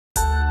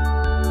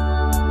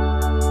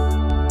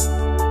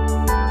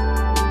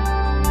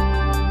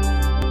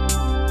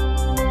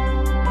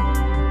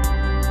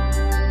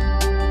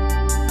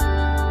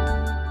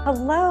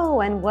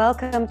and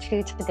welcome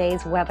to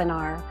today's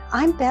webinar.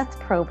 I'm Beth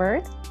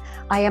Probert.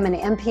 I am an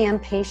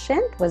MPM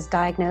patient, was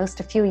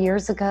diagnosed a few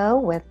years ago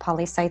with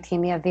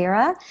polycythemia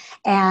vera,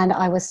 and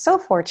I was so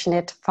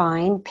fortunate to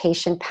find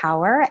Patient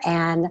Power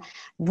and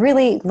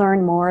really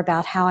learn more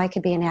about how I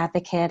could be an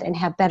advocate and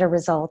have better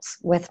results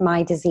with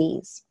my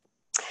disease.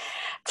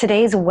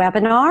 Today's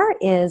webinar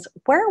is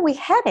where are we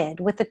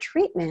headed with the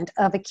treatment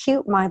of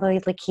acute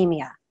myeloid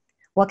leukemia?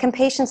 What can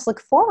patients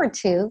look forward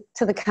to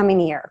the coming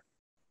year?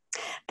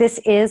 This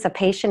is a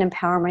Patient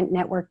Empowerment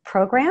Network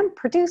program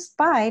produced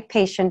by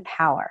Patient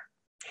Power.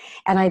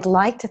 And I'd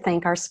like to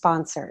thank our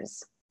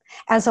sponsors.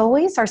 As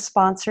always, our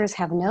sponsors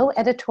have no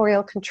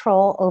editorial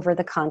control over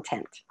the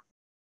content.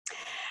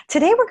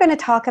 Today we're going to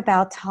talk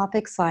about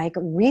topics like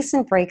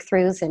recent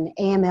breakthroughs in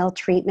AML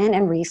treatment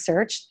and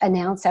research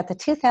announced at the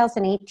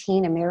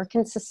 2018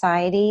 American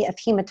Society of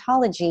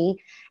Hematology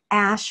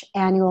ASH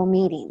annual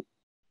meeting.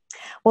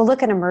 We'll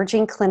look at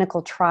emerging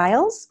clinical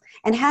trials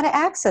and how to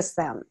access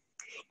them,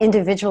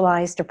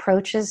 individualized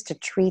approaches to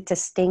treat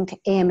distinct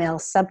AML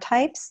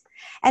subtypes,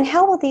 and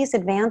how will these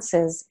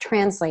advances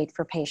translate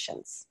for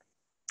patients.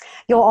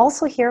 You'll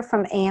also hear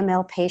from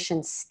AML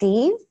patient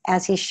Steve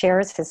as he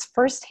shares his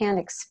firsthand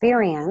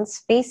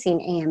experience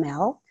facing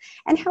AML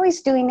and how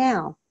he's doing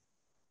now.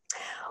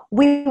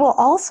 We will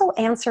also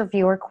answer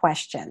viewer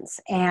questions,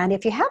 and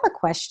if you have a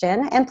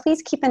question, and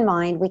please keep in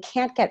mind we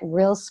can't get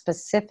real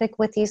specific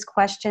with these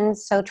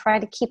questions, so try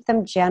to keep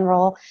them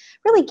general,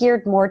 really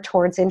geared more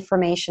towards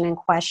information and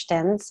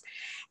questions.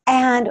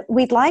 And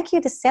we'd like you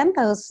to send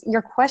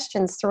your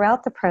questions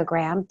throughout the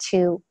program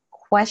to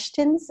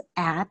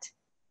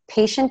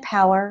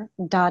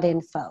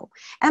questions@patientpower.info.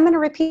 I'm going to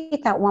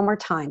repeat that one more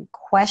time,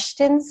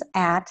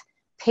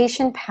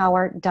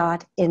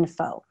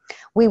 questions@patientpower.info.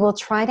 We will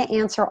try to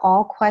answer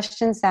all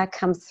questions that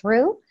come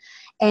through,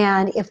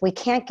 and if we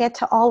can't get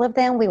to all of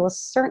them, we will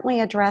certainly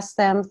address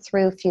them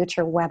through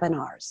future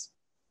webinars.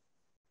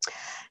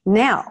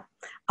 Now,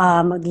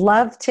 I'd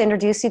love to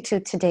introduce you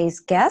to today's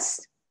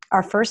guest.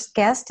 Our first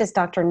guest is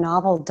Dr.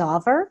 Naval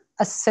Daver,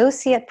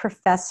 Associate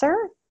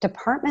Professor,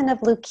 Department of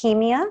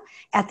Leukemia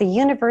at the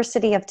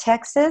University of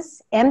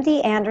Texas,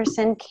 MD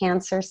Anderson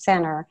Cancer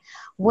Center.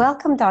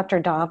 Welcome, Dr.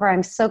 Daver.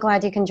 I'm so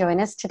glad you can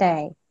join us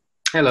today.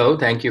 Hello,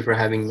 thank you for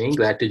having me.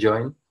 Glad to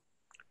join.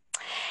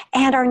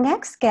 And our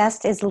next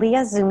guest is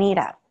Leah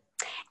Zumita.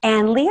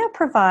 And Leah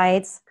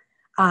provides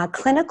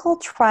clinical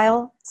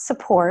trial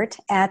support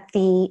at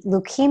the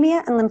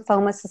Leukemia and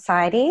Lymphoma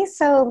Society.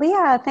 So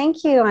Leah,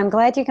 thank you. I'm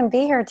glad you can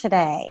be here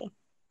today.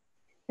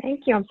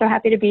 Thank you. I'm so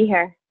happy to be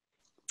here.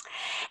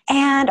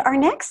 And our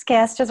next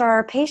guest is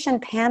our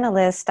patient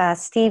panelist,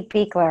 Steve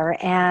Beekler,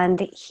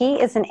 and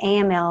he is an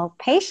AML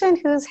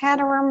patient who's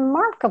had a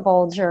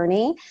remarkable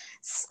journey.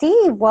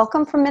 Steve,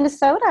 welcome from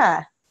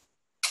Minnesota.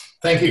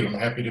 Thank you. I'm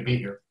happy to be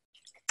here.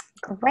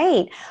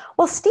 Great.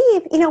 Well,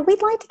 Steve,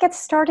 we'd like to get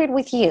started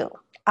with you.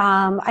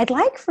 I'd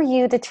like for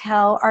you to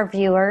tell our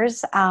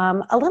viewers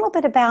a little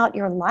bit about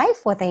your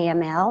life with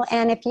AML,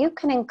 and if you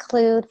can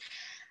include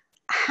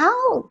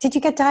how did you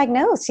get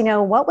diagnosed?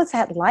 What was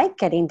that like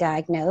getting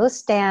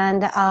diagnosed,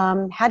 and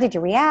how did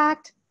you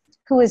react?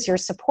 Who is your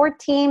support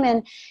team,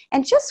 and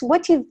just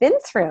what you've been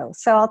through?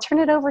 So I'll turn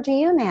it over to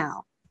you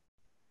now.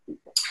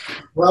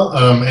 Well,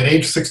 at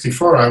age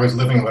 64, I was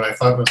living what I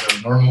thought was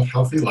a normal,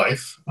 healthy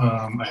life.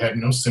 I had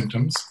no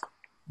symptoms.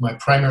 My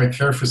primary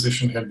care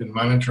physician had been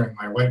monitoring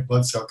my white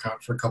blood cell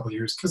count for a couple of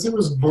years because it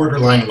was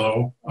borderline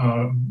low,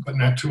 but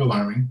not too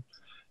alarming.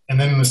 And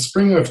then in the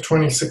spring of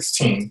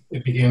 2016,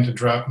 it began to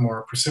drop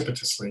more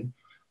precipitously.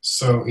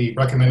 So he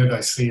recommended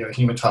I see a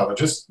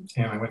hematologist,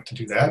 and I went to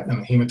do that.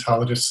 And the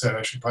hematologist said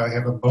I should probably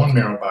have a bone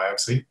marrow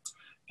biopsy.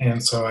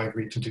 And so I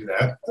agreed to do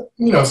that,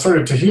 sort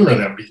of to humor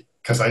them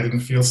because I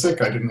didn't feel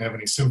sick. I didn't have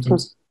any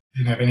symptoms,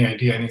 didn't have any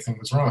idea anything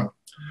was wrong.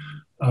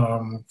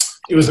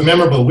 It was a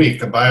memorable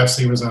week. The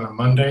biopsy was on a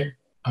Monday.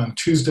 On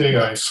Tuesday,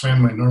 I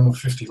swam my normal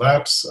 50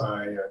 laps.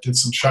 I did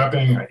some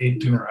shopping. I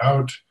ate dinner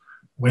out.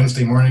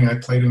 Wednesday morning, I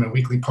played in a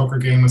weekly poker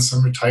game with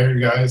some retired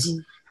guys.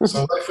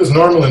 So life was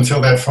normal until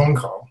that phone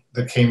call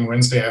that came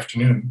Wednesday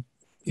afternoon,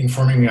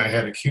 informing me I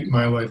had acute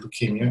myeloid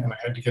leukemia and I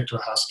had to get to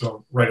a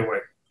hospital right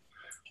away.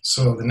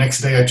 So the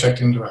next day I checked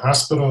into a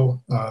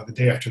hospital. The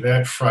day after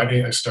that,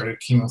 Friday, I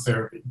started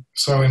chemotherapy.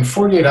 So in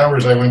 48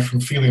 hours, I went from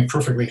feeling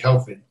perfectly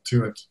healthy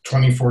to a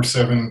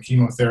 24/7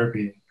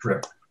 chemotherapy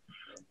drip.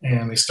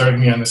 And they started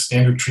me on the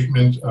standard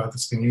treatment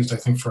that's been used, I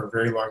think, for a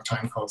very long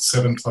time called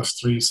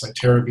 7+3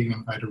 cytarabine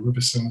and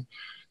idarubicin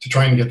to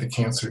try and get the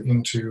cancer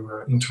into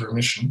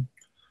remission.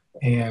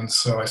 And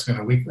so I spent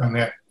a week on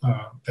those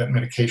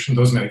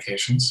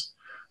medications.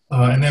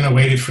 And then I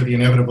waited for the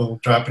inevitable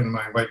drop in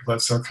my white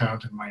blood cell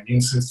count and my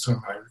immune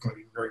system. I was going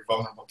to be very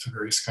vulnerable to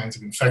various kinds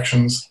of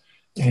infections.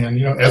 And,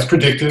 as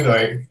predicted,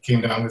 I came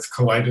down with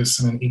colitis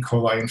and an E.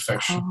 coli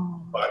infection,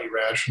 body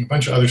rash, and a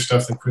bunch of other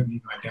stuff they couldn't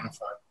even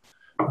identify.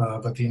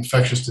 But the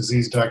infectious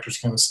disease doctors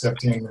kind of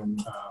stepped in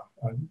and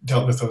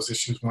dealt with those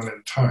issues one at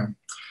a time.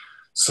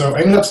 So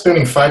I ended up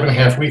spending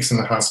 5.5 weeks in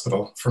the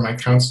hospital for my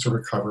counts to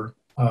recover.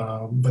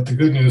 But the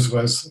good news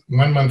was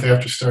 1 month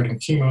after starting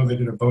chemo, they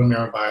did a bone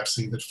marrow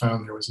biopsy that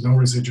found there was no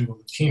residual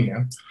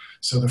leukemia.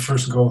 So the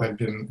first goal had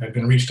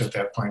been reached at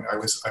that point. I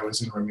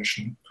was in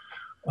remission.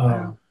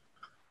 Wow.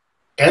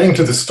 Adding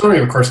to the story,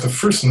 of course, the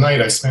first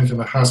night I spent in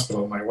the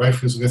hospital, my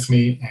wife was with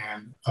me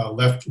and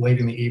left late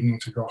in the evening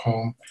to go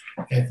home.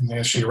 And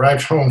as she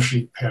arrived home,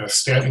 she had a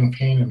stabbing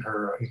pain in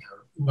her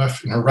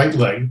right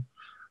leg.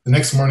 The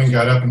next morning,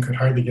 got up and could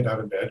hardly get out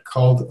of bed.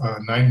 Called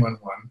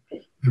 911.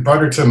 We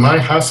brought her to my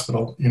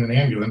hospital in an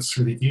ambulance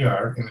through the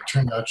ER, and it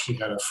turned out she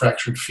had a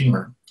fractured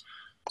femur.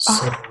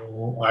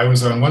 So I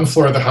was on one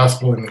floor of the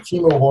hospital in the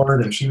chemo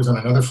ward, and she was on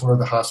another floor of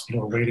the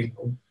hospital awaiting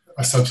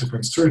a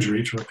subsequent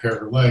surgery to repair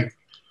her leg.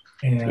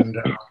 And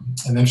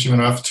then she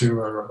went off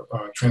to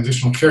a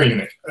transitional care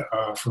unit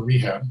for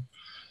rehab.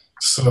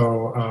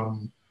 So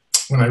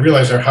when I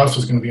realized our house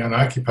was going to be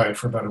unoccupied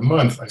for about a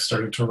month, I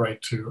started to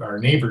write to our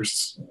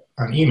neighbors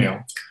on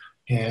email.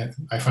 And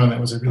I found that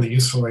was a really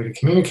useful way to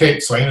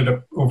communicate. So I ended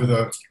up, over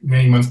the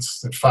many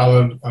months that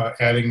followed,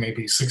 adding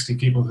maybe 60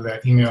 people to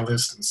that email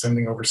list and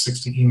sending over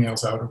 60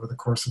 emails out over the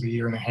course of a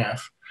year and a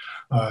half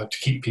to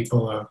keep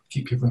people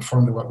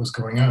informed of what was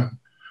going on.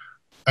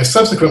 I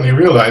subsequently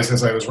realized,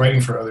 as I was writing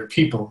for other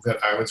people,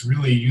 that I was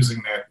really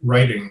using that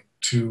writing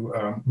to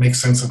make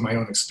sense of my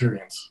own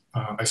experience.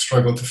 I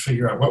struggled to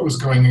figure out what was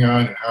going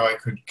on and how I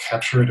could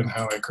capture it and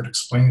how I could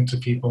explain it to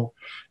people.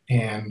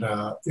 And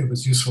it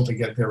was useful to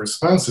get their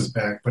responses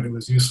back, but it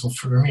was useful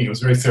for me. It was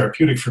very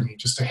therapeutic for me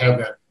just to have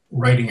that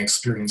writing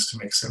experience to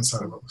make sense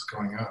out of what was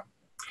going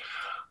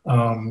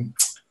on.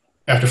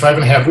 After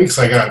 5.5 weeks,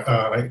 I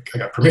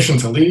got permission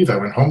to leave. I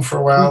went home for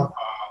a while.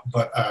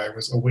 But I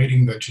was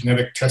awaiting the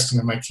genetic testing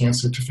of my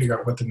cancer to figure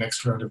out what the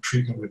next round of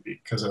treatment would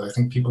be. Because I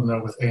think people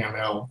know with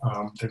AML,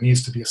 there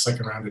needs to be a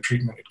second round of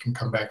treatment. It can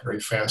come back very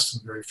fast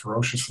and very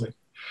ferociously.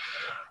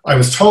 I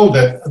was told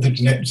that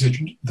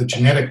the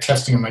genetic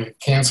testing of my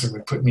cancer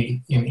would put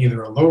me in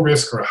either a low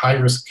risk or a high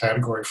risk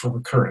category for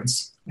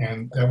recurrence.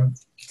 And that would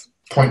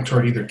point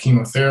toward either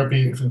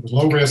chemotherapy if it was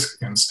low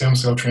risk and stem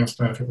cell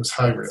transplant if it was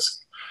high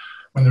risk.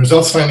 When the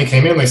results finally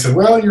came in, they said,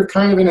 well, you're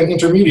kind of in an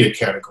intermediate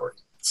category.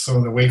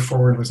 So the way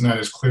forward was not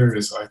as clear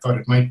as I thought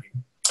it might be.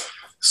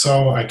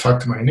 So I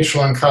talked to my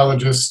initial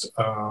oncologist.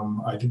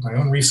 I did my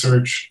own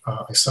research.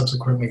 I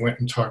subsequently went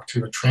and talked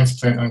to a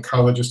transplant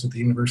oncologist at the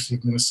University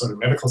of Minnesota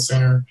Medical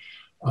Center,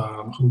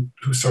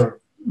 who sort of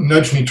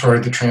nudged me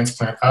toward the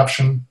transplant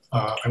option.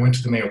 I went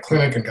to the Mayo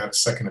Clinic and got a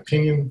second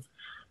opinion.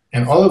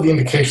 And all of the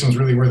indications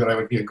really were that I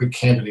would be a good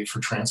candidate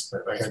for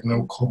transplant. I had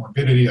no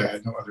comorbidity. I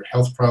had no other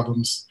health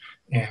problems.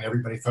 And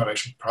everybody thought I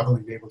should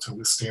probably be able to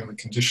withstand the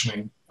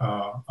conditioning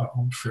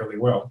fairly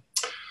well.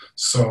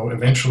 So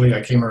eventually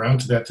I came around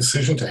to that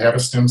decision to have a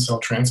stem cell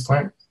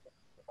transplant.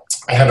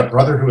 I had a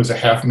brother who was a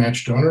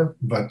half-match donor,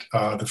 but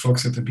the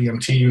folks at the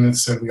BMT unit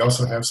said, we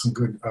also have some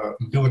good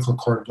umbilical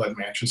cord blood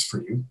matches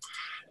for you.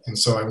 And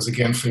so I was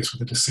again faced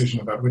with a decision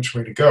about which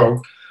way to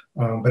go.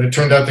 But it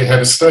turned out they had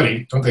a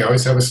study. Don't they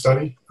always have a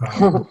study?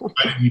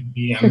 I didn't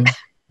be in,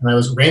 and I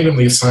was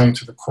randomly assigned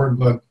to the cord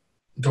blood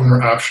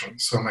donor option.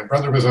 So my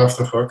brother was off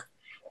the hook,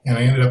 and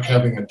I ended up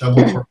having a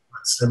double cord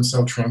blood stem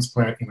cell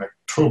transplant in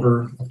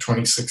October of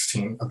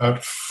 2016,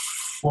 about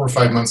 4 or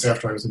 5 months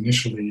after I was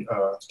initially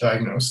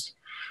diagnosed.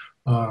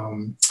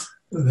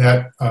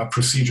 That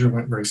procedure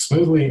went very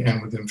smoothly,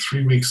 and within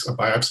 3 weeks, a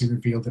biopsy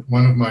revealed that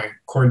one of my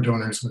cord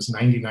donors was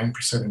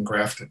 99%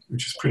 engrafted,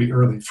 which is pretty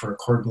early for a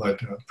cord blood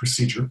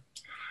procedure.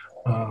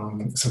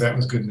 So that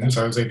was good news.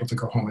 I was able to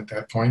go home at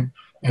that point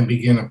and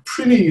begin a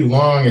pretty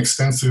long,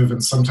 extensive,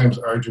 and sometimes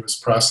arduous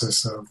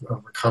process of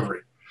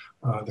recovery.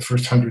 The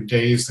first 100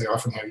 days, they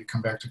often have you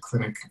come back to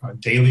clinic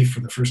daily for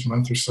the first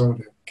month or so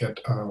to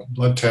get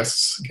blood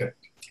tests, get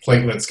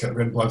platelets, get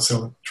red blood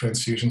cell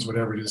transfusions,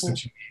 whatever it is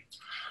that you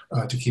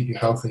need to keep you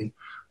healthy.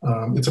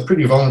 It's a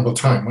pretty vulnerable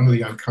time. One of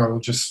the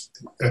oncologists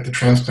at the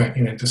transplant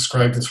unit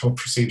described this whole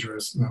procedure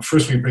as,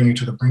 first we bring you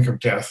to the brink of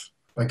death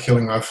by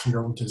killing off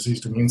your old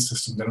diseased immune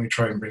system, then we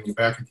try and bring you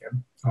back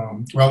again.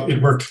 Well,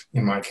 it worked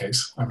in my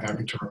case, I'm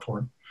happy to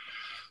report.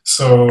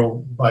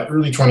 So by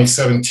early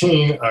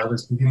 2017, I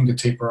was beginning to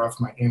taper off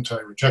my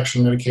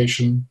anti-rejection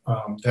medication.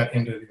 That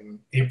ended in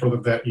April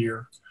of that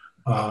year.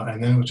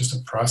 And then it was just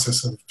a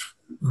process of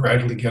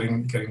gradually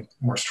getting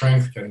more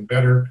strength, getting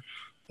better.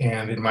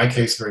 And in my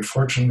case, very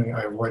fortunately,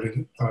 I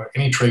avoided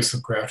any trace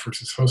of graft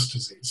versus host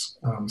disease.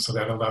 So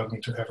that allowed me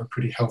to have a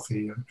pretty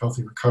healthy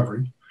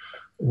recovery.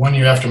 1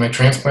 year after my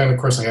transplant, of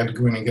course, I had to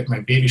go in and get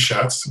my baby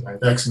shots, my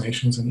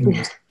vaccinations and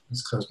immunizations,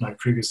 because my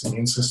previous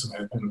immune system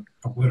had been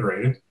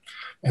obliterated.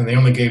 And they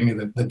only gave me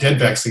the dead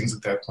vaccines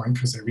at that point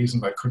because they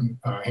reasoned I couldn't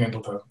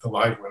handle the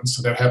live ones.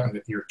 So that happened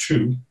at year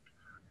 2.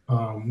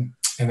 And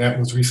that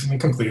was recently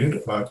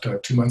completed about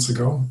 2 months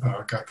ago.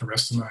 Got the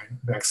rest of my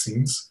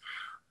vaccines.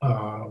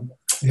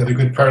 The other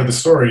good part of the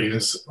story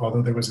is,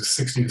 although there was a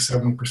 60 to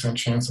 70%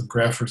 chance of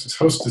graft versus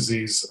host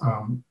disease,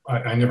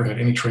 I never had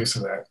any trace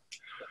of that.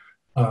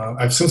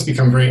 I've since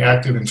become very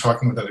active in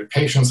talking with other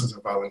patients as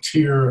a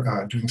volunteer,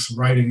 doing some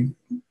writing,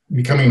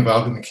 becoming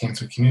involved in the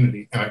cancer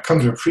community. And I've come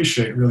to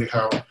appreciate really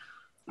how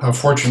how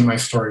fortunate my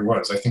story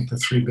was. I think the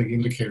three big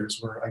indicators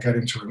were I got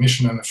into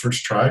remission on the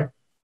first try.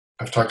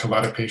 I've talked to a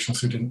lot of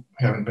patients who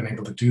haven't been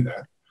able to do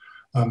that.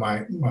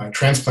 My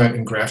transplant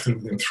engrafted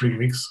within 3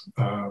 weeks,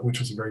 which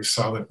was a very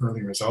solid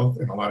early result,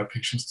 and a lot of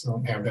patients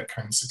don't have that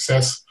kind of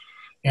success.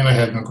 And I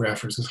had no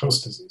graft versus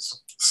host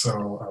disease.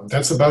 So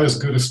that's about as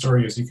good a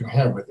story as you can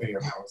have with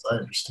AML, as I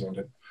understand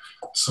it.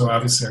 So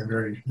obviously, I'm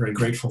very, very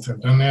grateful to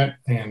have done that,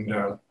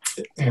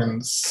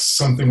 and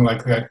something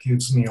like that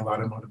gives me a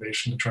lot of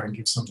motivation to try and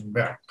give something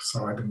back.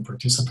 So I've been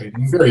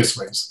participating in various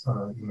ways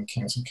in the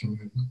cancer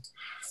community.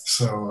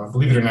 So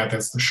believe it or not,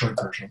 that's the short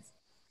version.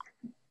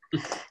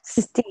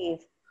 Steve,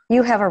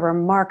 you have a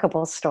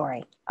remarkable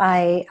story.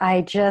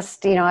 I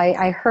just,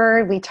 I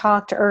heard, we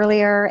talked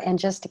earlier, and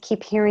just to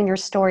keep hearing your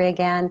story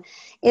again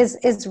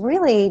is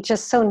really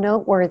just so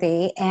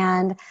noteworthy.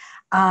 And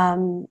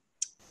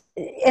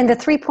the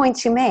 3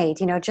 points you made,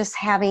 just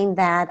having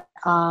that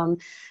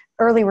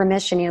early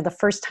remission, the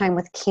first time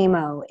with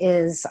chemo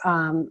is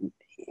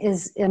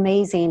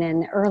amazing,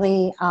 and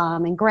early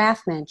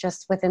engraftment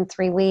just within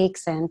 3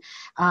 weeks, and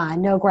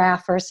no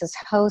graft versus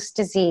host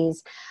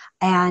disease,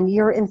 and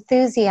your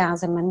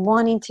enthusiasm and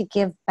wanting to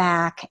give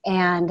back,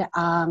 and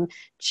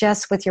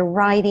just with your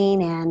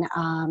writing, and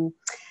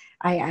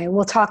I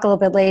will talk a little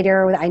bit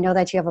later. I know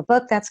that you have a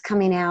book that's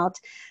coming out.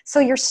 So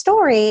your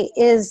story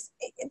is,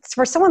 it's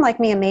for someone like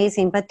me,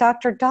 amazing. But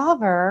Dr.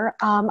 Dover,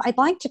 I'd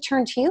like to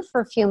turn to you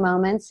for a few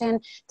moments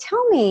and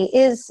tell me,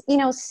 is,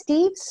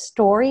 Steve's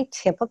story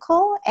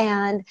typical?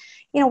 And,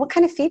 what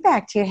kind of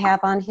feedback do you have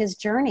on his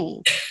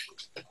journey?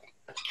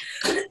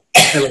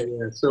 Hello.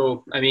 Yeah.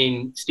 So, I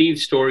mean,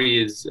 Steve's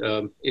story is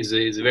a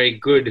very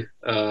good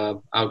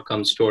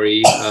outcome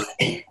story.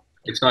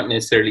 It's not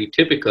necessarily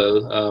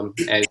typical,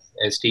 as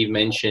Steve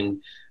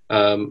mentioned.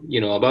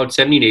 About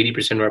 70 to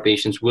 80% of our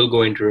patients will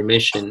go into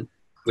remission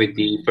with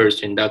the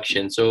first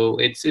induction. So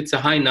it's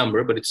a high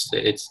number, but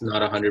it's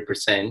not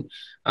 100%.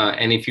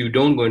 And if you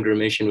don't go into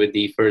remission with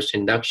the first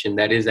induction,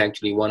 that is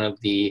actually one of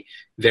the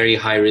very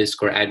high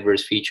risk or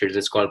adverse features.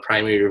 It's called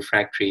primary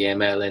refractory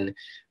AML,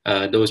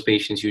 and those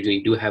patients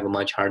usually do have a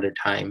much harder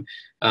time.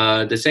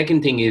 The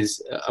second thing is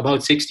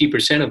about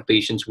 60% of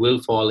patients will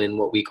fall in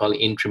what we call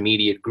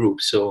intermediate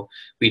groups. So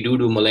we do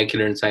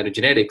molecular and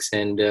cytogenetics,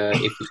 and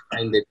if we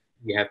find that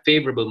we have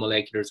favorable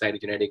molecular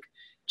cytogenetic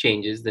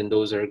changes, then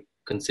those are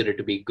considered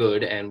to be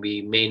good, and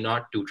we may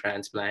not do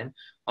transplant.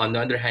 On the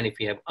other hand, if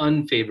we have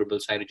unfavorable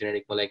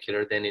cytogenetic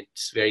molecular, then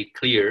it's very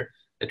clear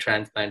that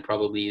transplant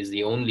probably is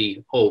the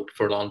only hope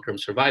for long-term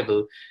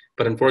survival.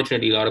 But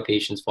unfortunately, a lot of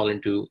patients fall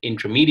into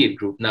intermediate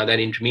group. Now that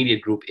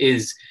intermediate group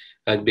is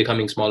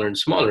becoming smaller and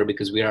smaller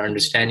because we are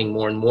understanding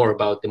more and more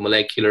about the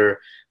molecular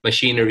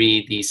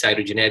machinery, the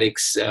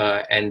cytogenetics,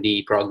 and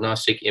the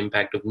prognostic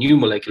impact of new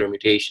molecular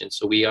mutations.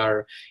 So we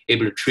are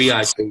able to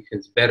triage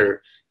patients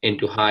better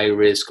into high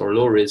risk or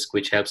low risk,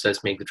 which helps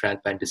us make the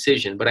transplant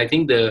decision. But I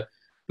think the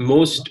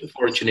most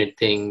fortunate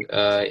thing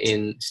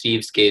in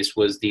Steve's case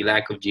was the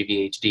lack of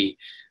GVHD.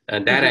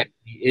 That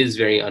actually is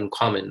very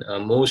uncommon.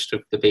 Most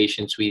of the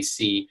patients we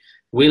see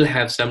will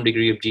have some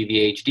degree of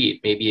GVHD. It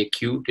may be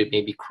acute, it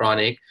may be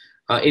chronic.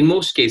 In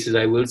most cases,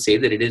 I will say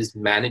that it is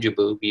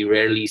manageable. We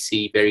rarely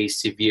see very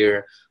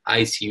severe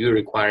ICU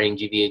requiring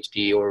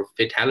GVHD or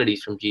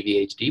fatalities from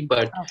GVHD,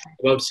 but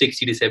about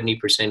 60 to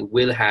 70%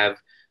 will have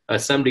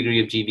some degree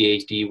of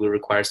GVHD, will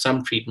require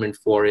some treatment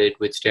for it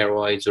with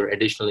steroids or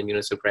additional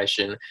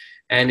immunosuppression.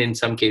 And in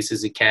some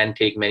cases, it can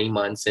take many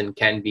months and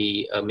can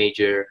be a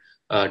major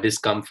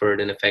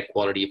discomfort and affect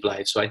quality of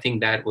life. So I think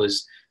that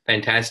was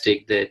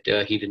fantastic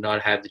that he did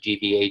not have the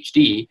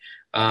GVHD.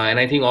 And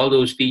I think all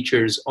those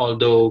features,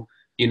 although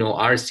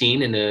are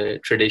seen in a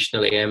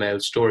traditional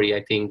AML story,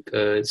 I think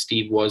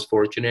Steve was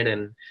fortunate,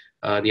 and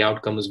the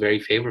outcome was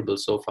very favorable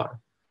so far.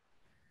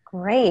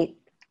 Great.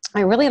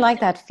 I really like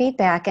that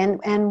feedback.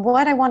 And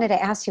what I wanted to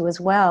ask you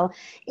as well,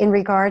 in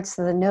regards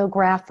to the no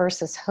graft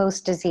versus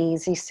host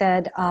disease, you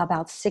said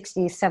about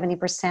 60,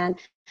 70%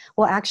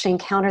 will actually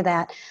encounter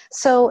that.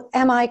 So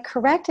am I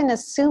correct in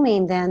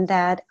assuming then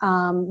that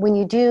when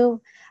you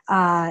do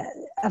a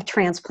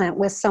transplant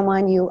with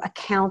someone, you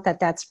account that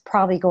that's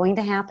probably going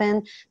to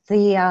happen,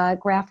 the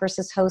graft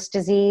versus host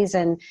disease,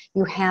 and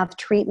you have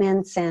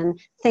treatments and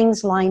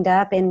things lined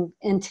up in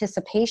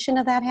anticipation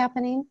of that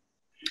happening?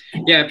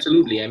 Yeah,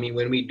 absolutely. I mean,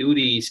 when we do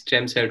the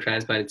stem cell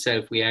transplant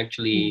itself, we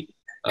actually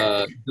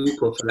do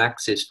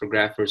prophylaxis for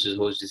graft versus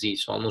host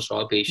disease. So almost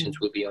all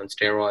patients will be on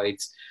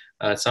steroids,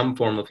 some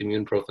form of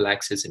immune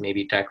prophylaxis. It may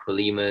be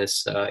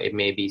tacrolimus, it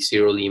may be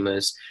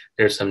sirolimus.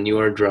 There's some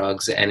newer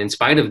drugs. And in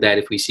spite of that,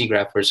 if we see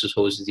graft versus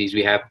host disease,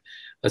 we have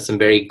some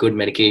very good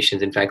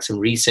medications. In fact, some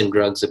recent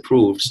drugs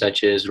approved,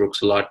 such as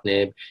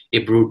ruxolitinib,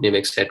 ibrutinib,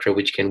 etc.,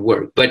 which can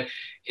work. But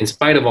in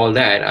spite of all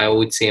that, I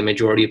would say a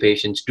majority of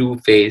patients do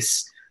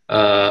face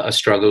a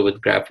struggle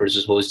with graft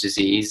versus host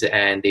disease,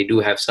 and they do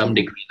have some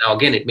degree. Now,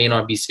 again, it may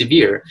not be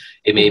severe.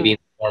 It may be in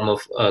the form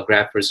of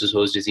graft versus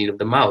host disease of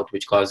the mouth,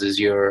 which causes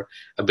your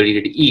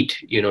ability to eat,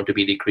 to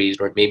be decreased,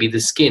 or maybe the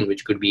skin,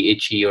 which could be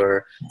itchy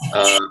or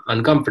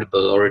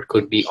uncomfortable, or it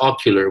could be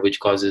ocular, which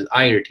causes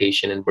eye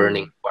irritation and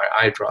burning by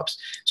eye drops.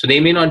 So they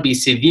may not be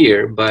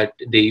severe, but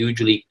they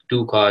usually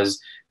do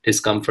cause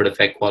discomfort,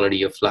 affect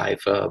quality of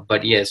life.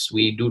 But yes,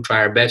 we do try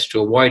our best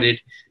to avoid it.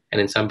 And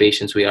in some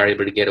patients, we are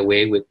able to get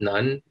away with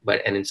none.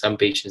 And in some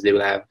patients, they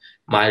will have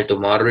mild to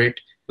moderate,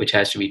 which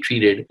has to be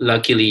treated.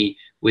 Luckily,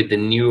 with the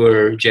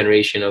newer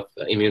generation of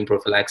immune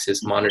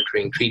prophylaxis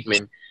monitoring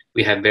treatment,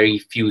 we have very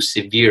few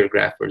severe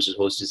graft versus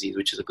host disease,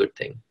 which is a good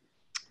thing.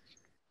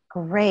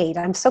 Great.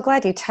 I'm so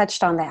glad you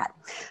touched on that.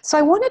 So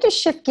I wanted to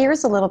shift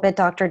gears a little bit,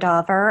 Dr.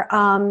 Daver,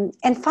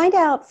 and find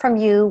out from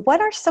you,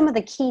 what are some of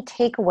the key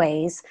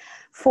takeaways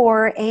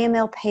for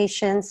AML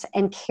patients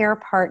and care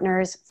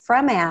partners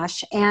from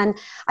ASH? And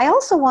I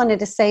also wanted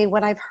to say,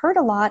 what I've heard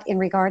a lot in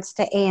regards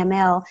to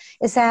AML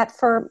is that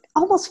for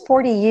almost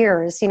 40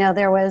 years,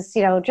 there was,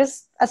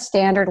 just a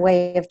standard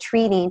way of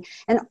treating.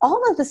 And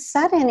all of a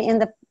sudden, in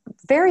the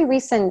very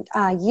recent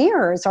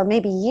years, or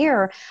maybe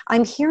year,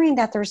 I'm hearing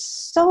that there's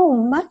so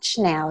much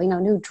now,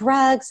 new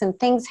drugs and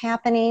things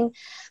happening.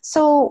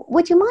 So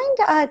would you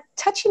mind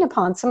touching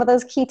upon some of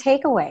those key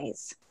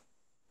takeaways?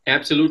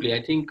 Absolutely.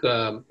 I think,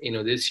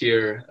 this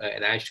year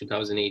at ASH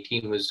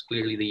 2018 was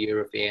clearly the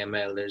year of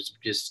AML. There's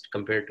just,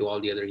 compared to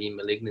all the other heme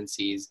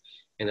malignancies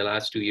in the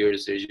last 2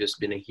 years, there's just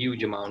been a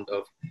huge amount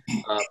of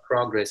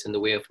progress in the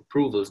way of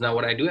approvals. Now,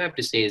 what I do have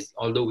to say is,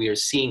 although we are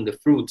seeing the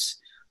fruits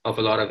of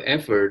a lot of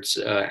efforts,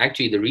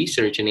 actually the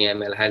research in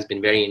AML has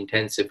been very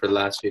intensive for the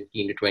last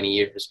 15 to 20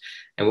 years.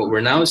 And what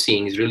we're now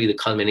seeing is really the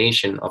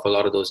culmination of a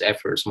lot of those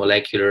efforts,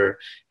 molecular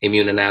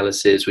immune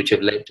analysis, which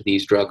have led to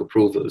these drug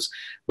approvals.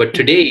 But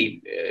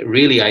today,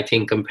 really, I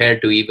think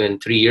compared to even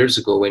 3 years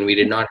ago, when we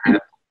did not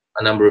have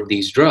a number of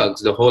these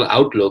drugs, the whole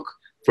outlook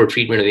for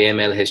treatment of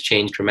AML has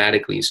changed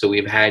dramatically. So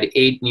we've had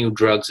 8 new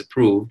drugs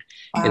approved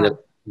in the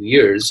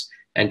years.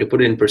 And to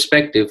put it in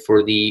perspective,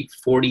 for the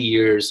 40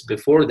 years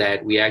before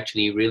that, we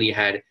actually really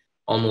had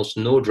almost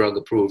no drug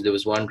approved. There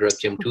was one drug,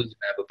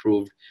 gemtuzumab,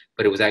 approved,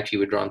 but it was actually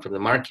withdrawn from the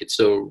market.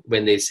 So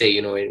when they say,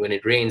 when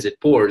it rains, it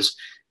pours,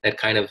 that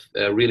kind of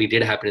really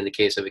did happen in the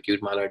case of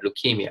acute myeloid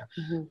leukemia.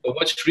 But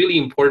what's really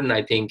important,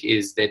 I think,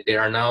 is that there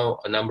are now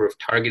a number of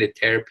targeted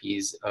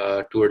therapies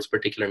towards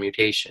particular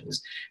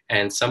mutations.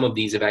 And some of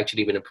these have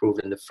actually been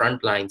approved in the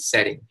frontline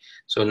setting.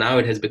 So now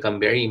it has become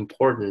very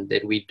important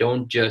that we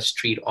don't just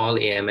treat all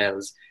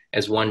AMLs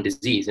as one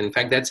disease. In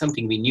fact, that's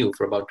something we knew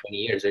for about 20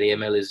 years, that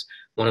AML is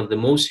one of the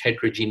most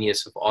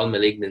heterogeneous of all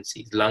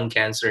malignancies. Lung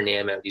cancer and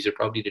AML, these are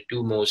probably the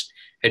 2 most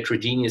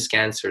heterogeneous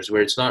cancers,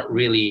 where it's not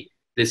really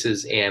this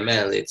is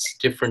AML. It's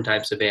different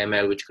types of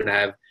AML, which could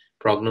have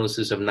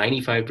prognosis of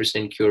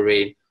 95% cure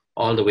rate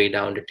all the way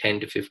down to 10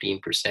 to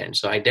 15%.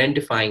 So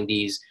identifying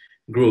these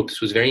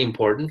groups was very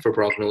important for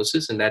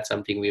prognosis, and that's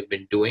something we've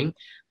been doing,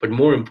 but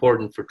more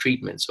important for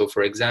treatment. So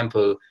for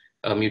example,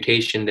 a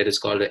mutation that is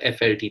called a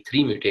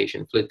FLT3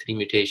 mutation, FLT3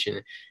 mutation,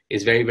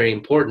 is very, very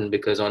important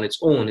because on its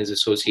own is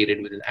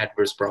associated with an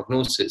adverse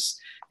prognosis.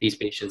 These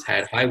patients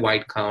had high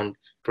white count,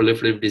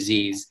 proliferative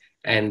disease,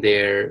 and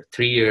their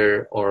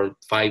 3-year or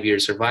 5-year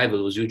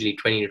survival was usually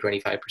 20 to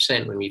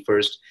 25% when we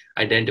first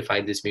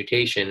identified this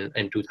mutation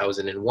in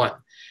 2001.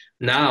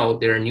 Now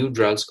there are new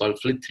drugs called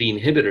FLT3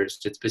 inhibitors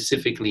that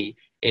specifically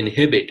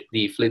inhibit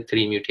the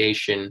FLT3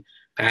 mutation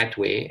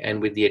pathway.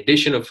 And with the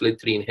addition of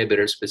FLT3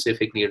 inhibitors,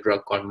 specifically a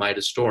drug called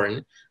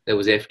midostaurin that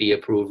was FDA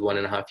approved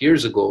 1.5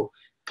 years ago,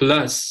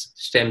 plus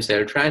stem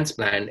cell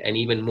transplant, and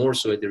even more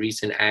so at the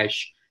recent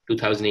ASH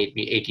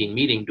 2018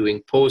 meeting,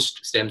 doing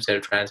post-stem cell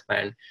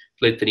transplant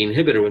FLT3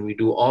 inhibitor, when we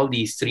do all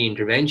these 3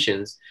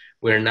 interventions,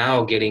 we're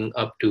now getting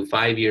up to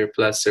 5-year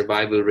plus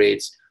survival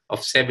rates of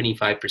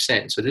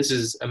 75%. So this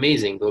is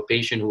amazing. The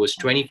patient who was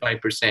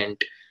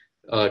 25%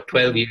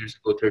 12 years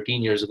ago,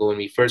 13 years ago, when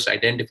we first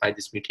identified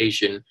this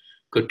mutation,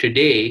 could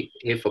today,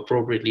 if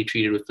appropriately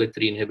treated with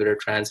FLT3 inhibitor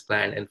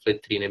transplant and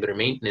FLT3 inhibitor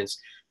maintenance,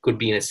 could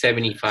be in a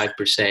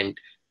 75%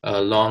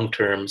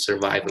 long-term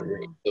survival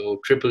rate. So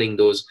tripling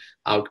those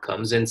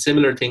outcomes. And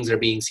similar things are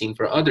being seen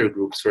for other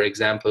groups. For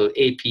example,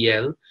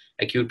 APL,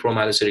 acute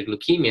promyelocytic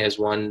leukemia, is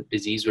one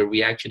disease where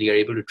we actually are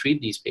able to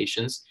treat these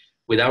patients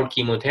without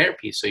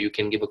chemotherapy. So you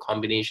can give a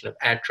combination of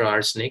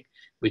arsenic,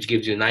 which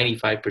gives you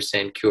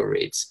 95% cure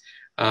rates.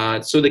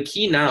 So the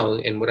key now,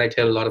 and what I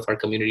tell a lot of our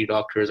community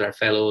doctors, our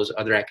fellows,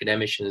 other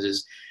academicians,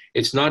 is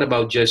it's not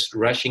about just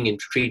rushing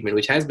into treatment,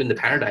 which has been the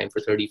paradigm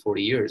for 30,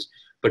 40 years,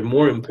 but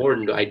more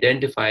important to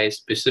identify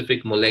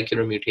specific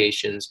molecular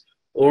mutations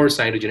or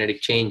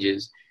cytogenetic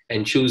changes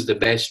and choose the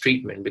best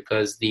treatment,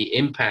 because the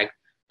impact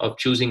of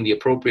choosing the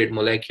appropriate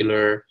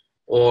molecular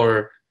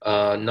or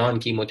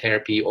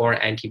non-chemotherapy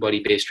or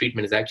antibody-based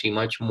treatment is actually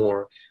much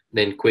more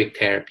than quick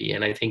therapy.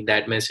 And I think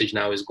that message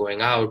now is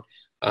going out,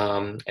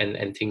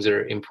 and things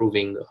are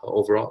improving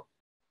overall.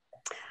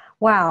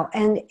 Wow.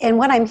 And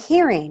what I'm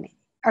hearing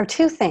are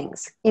 2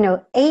 things.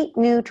 8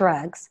 new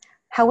drugs.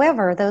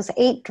 However, those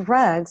 8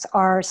 drugs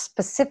are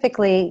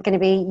specifically going to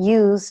be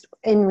used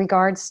in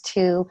regards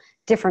to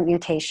different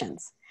mutations.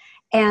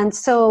 And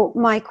so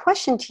my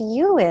question to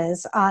you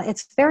is,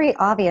 it's very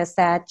obvious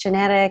that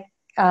genetic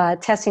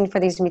testing for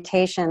these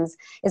mutations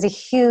is a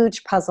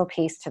huge puzzle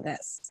piece to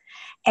this.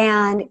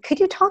 And could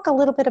you talk a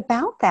little bit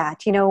about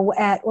that? You know,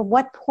 at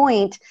what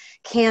point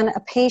can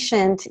a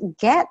patient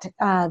get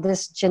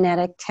this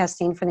genetic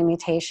testing for the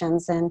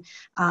mutations? And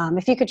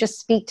if you could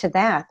just speak to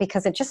that,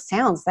 because it just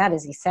sounds that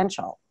is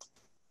essential.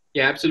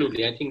 Yeah,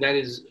 absolutely. I think that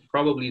is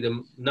probably the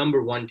number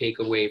one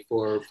takeaway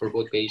for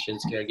both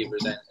patients,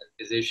 caregivers, and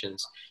physicians.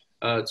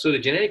 So the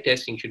genetic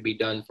testing should be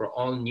done for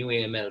all new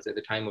AMLs at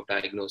the time of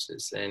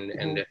diagnosis.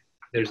 And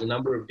there's a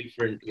number of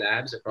different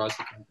labs across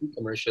the country,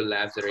 commercial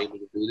labs that are able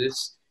to do this.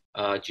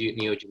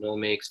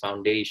 Neogenomics,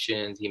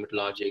 foundations,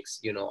 hematologics,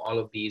 you know, all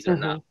of these are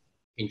now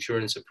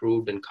insurance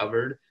approved and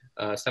covered.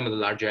 Some of the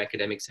larger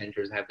academic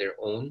centers have their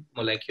own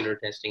molecular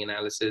testing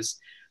analysis.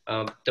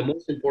 The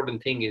most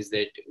important thing is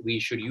that we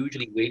should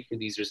usually wait for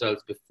these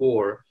results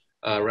before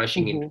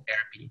rushing into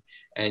therapy.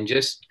 And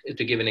just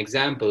to give an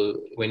example,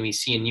 when we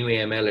see a new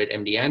AML at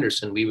MD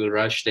Anderson, we will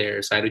rush their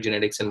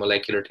cytogenetics and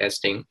molecular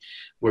testing.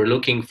 We're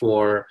looking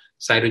for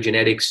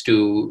cytogenetics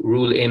to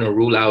rule in or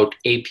rule out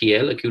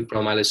APL, acute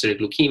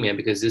promyelocytic leukemia,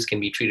 because this can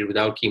be treated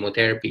without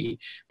chemotherapy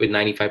with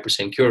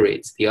 95% cure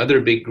rates. The other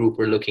big group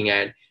we're looking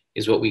at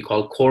is what we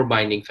call core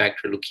binding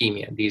factor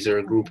leukemia. These are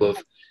a group of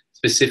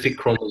specific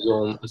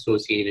chromosome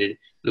associated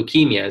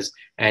leukemias.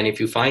 And if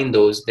you find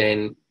those,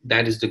 then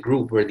that is the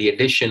group where the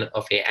addition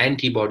of an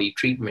antibody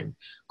treatment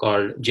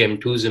called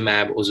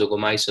gemtuzumab,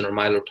 ozogomycin, or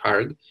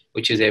Mylotarg,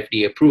 which is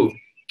FDA approved,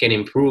 can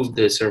improve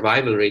the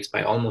survival rates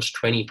by almost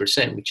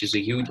 20%, which is a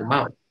huge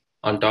amount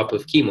on top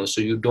of chemo.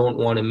 So you don't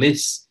want to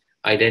miss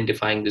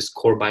identifying this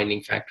core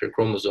binding factor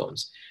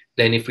chromosomes.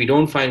 Then if we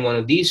don't find one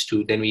of these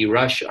two, then we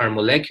rush our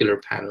molecular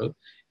panel.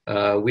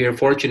 We are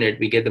fortunate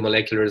we get the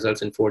molecular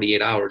results in 48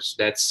 hours.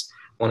 That's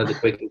one of the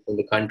quickest in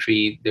the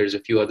country. There's a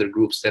few other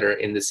groups that are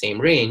in the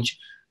same range.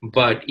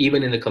 But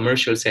even in the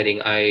commercial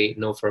setting, I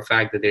know for a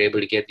fact that they're able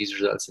to get these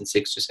results in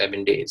 6 to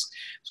 7 days.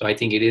 So I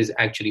think it is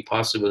actually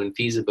possible and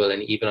feasible.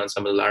 And even on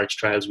some of the large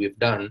trials we've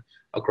done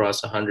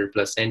across 100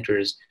 plus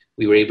centers,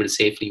 we were able to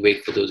safely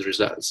wait for those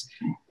results.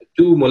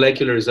 Two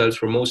molecular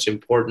results were most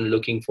important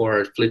looking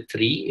for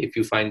FLT3. If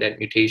you find that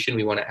mutation,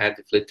 we want to add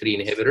the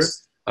FLT3 inhibitor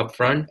up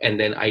front, and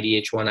then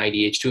IDH1,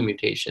 IDH2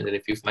 mutation. And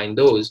if you find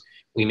those,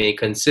 we may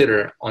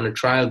consider on a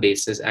trial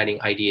basis adding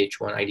IDH1,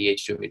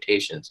 IDH2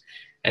 mutations.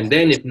 And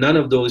then if none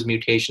of those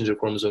mutations or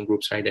chromosome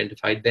groups are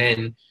identified,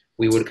 then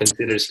we would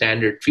consider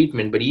standard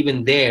treatment. But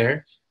even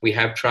there, we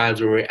have trials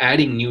where we're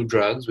adding new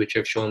drugs, which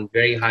have shown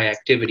very high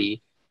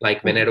activity,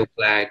 like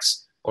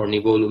venetoclax or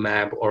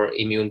nivolumab or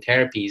immune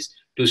therapies,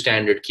 to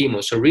standard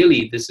chemo. So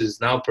really, this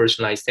is now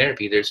personalized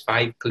therapy. There's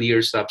 5 clear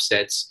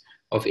subsets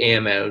of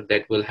AML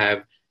that will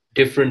have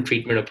different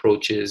treatment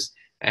approaches,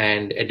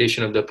 and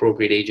addition of the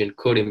appropriate agent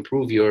could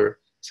improve your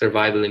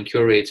survival and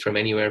cure rates from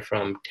anywhere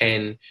from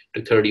 10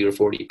 to 30 or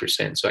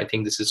 40%. So I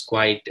think this is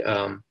quite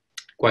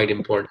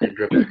important and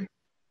dramatic.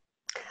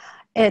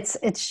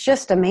 It's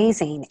just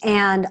amazing.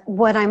 And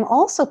what I'm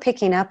also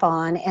picking up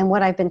on, and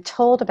what I've been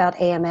told about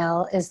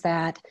AML, is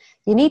that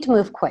you need to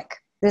move quick.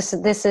 This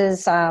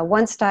is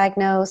once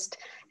diagnosed,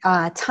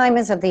 time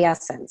is of the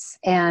essence,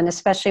 and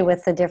especially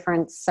with the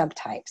different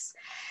subtypes.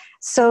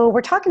 So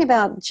we're talking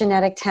about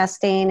genetic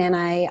testing, and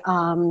I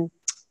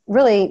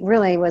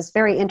really was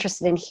very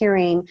interested in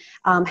hearing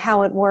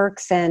how it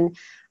works and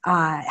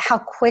how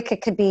quick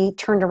it could be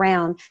turned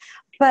around.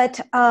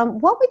 But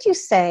what would you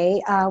say,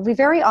 we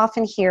very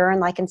often hear, and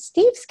like in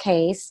Steve's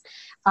case,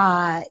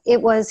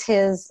 it was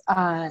his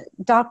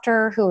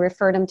doctor who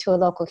referred him to a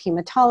local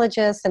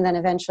hematologist and then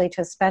eventually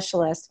to a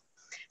specialist.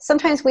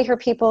 Sometimes we hear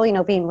people,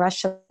 being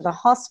rushed to the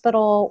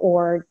hospital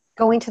or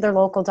going to their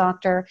local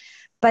doctor,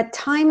 but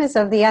time is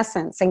of the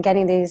essence in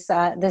getting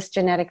this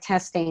genetic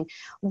testing.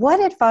 What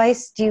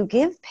advice do you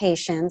give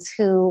patients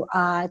who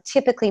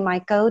typically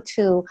might go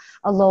to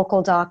a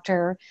local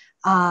doctor,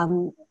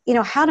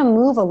 how to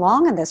move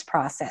along in this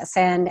process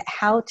and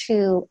how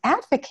to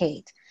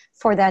advocate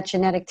for that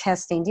genetic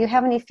testing? Do you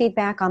have any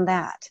feedback on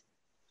that?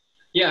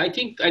 Yeah, I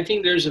think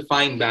there's a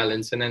fine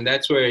balance, and then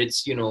that's where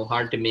it's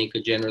hard to make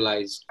a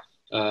generalized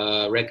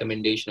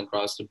recommendation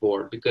across the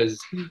board, because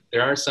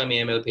there are some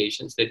AML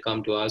patients that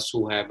come to us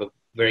who have a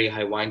very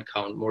high wine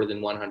count, more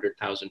than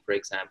 100,000, for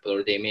example,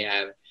 or they may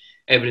have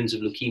evidence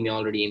of leukemia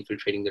already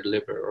infiltrating their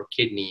liver or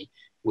kidney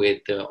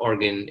with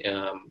organ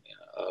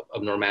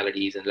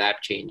abnormalities and lab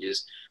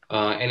changes.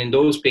 And in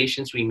those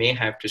patients, we may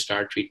have to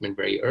start treatment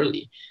very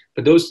early.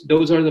 But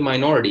those are the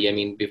minority. I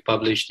mean, we've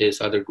published this,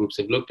 other groups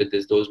have looked at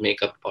this, those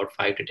make up about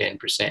 5 to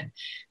 10%.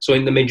 So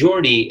in the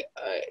majority,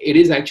 it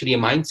is actually a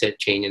mindset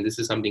change. And this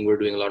is something we're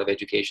doing a lot of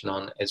education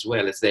on as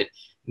well, is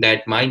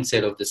that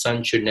mindset of the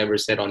sun should never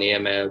set on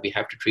AML, we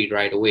have to treat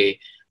right away,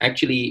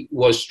 actually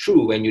was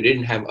true when you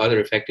didn't have other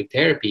effective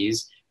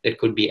therapies that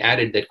could be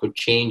added that could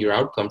change your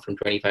outcome from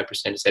 25%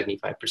 to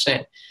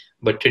 75%.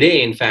 But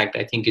today, in fact,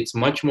 I think it's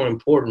much more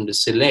important to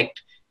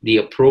select the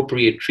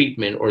appropriate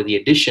treatment or the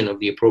addition of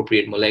the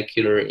appropriate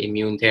molecular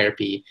immune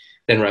therapy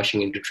than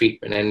rushing into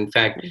treatment. And in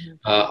fact,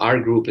 our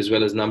group, as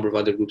well as a number of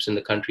other groups in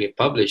the country, have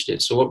published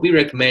it. So what we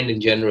recommend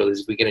in general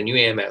is if we get a new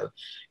AML,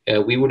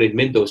 we would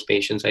admit those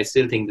patients. I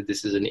still think that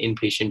this is an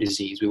inpatient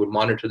disease. We would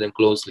monitor them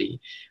closely.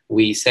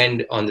 We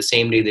send on the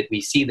same day that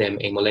we see them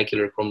a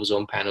molecular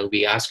chromosome panel.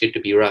 We ask it to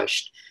be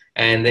rushed.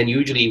 And then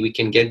usually we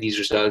can get these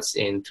results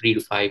in 3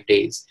 to 5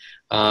 days.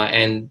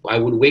 And I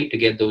would wait to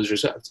get those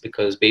results,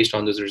 because based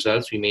on those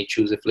results, we may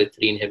choose a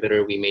FLT3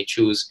 inhibitor, we may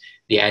choose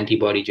the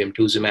antibody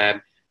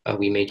gemtuzumab,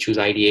 we may choose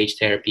IDH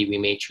therapy, we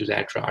may choose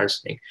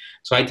atrarsenic.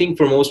 So I think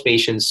for most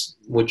patients,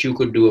 what you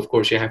could do, of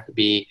course, you have to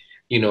be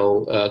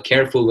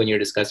careful when you're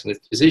discussing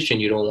with physician.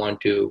 You don't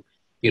want to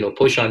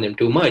push on them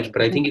too much,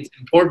 but I think it's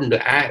important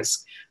to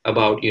ask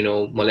about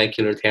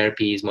molecular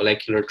therapies,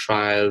 molecular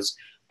trials,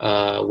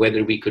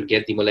 whether we could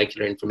get the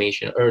molecular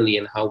information early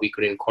and how we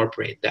could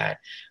incorporate that.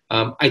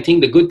 I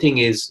think the good thing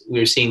is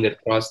we're seeing that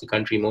across the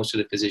country, most of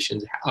the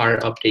physicians are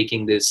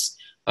uptaking this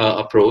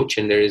approach,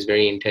 and there is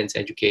very intense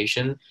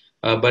education.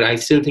 But I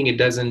still think it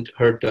doesn't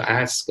hurt to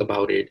ask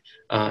about it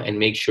and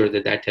make sure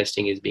that that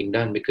testing is being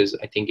done, because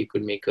I think it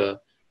could make a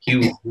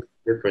huge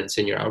difference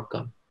in your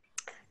outcome.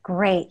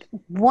 Great.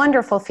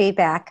 Wonderful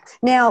feedback.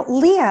 Now,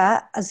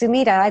 Leah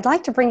Zumita, I'd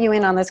like to bring you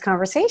in on this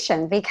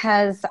conversation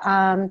because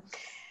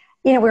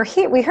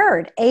we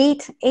heard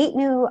eight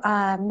new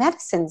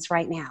medicines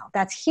right now.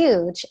 That's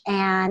huge.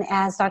 And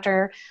as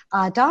Dr.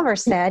 Dauber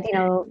said,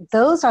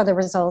 those are the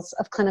results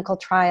of clinical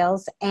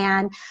trials.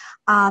 And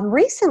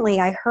recently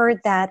I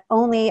heard that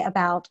only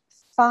about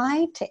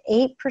 5 to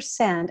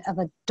 8% of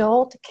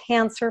adult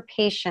cancer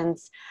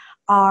patients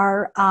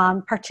are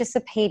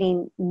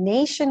participating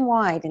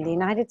nationwide in the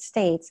United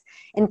States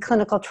in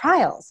clinical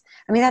trials.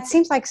 I mean, that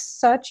seems like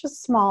such a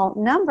small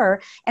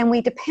number, and we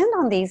depend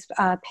on these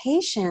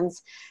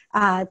patients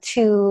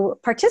to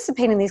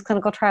participate in these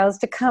clinical trials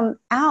to come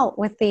out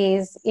with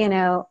these, 8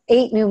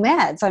 new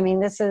meds. I mean,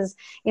 this is,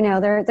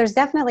 there's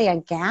definitely a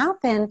gap,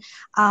 and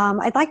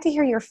I'd like to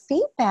hear your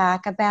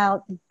feedback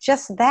about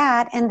just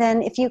that. And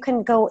then if you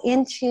can go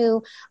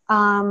into,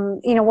 I'm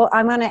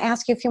going to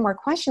ask you a few more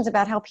questions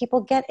about how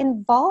people get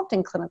involved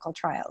in clinical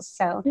trials.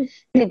 So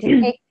could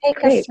you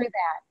take us through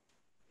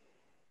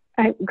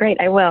that? Great,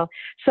 I will.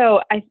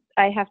 So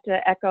I have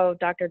to echo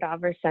Dr.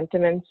 Dauber's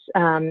sentiments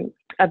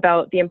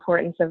about the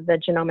importance of the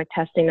genomic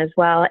testing as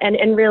well.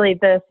 And really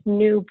this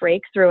new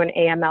breakthrough in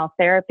AML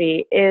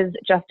therapy is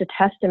just a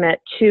testament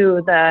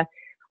to the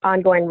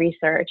ongoing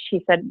research.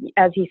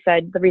 As he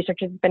said, the research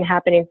has been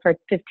happening for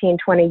 15,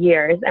 20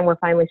 years, and we're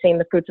finally seeing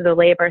the fruits of the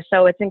labor.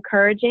 So it's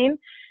encouraging.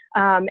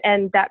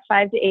 And that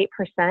 5 to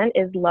 8%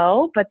 is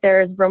low, but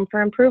there's room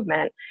for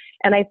improvement.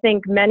 And I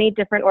think many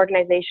different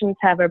organizations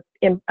have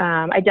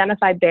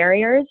identified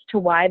barriers to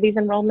why these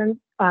enrollment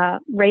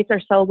rates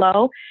are so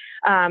low.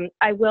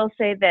 I will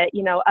say that,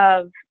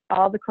 of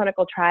all the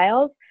clinical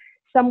trials,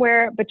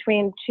 somewhere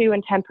between 2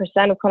 and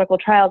 10% of clinical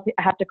trials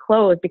have to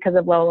close because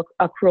of low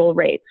accrual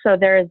rates. So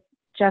there's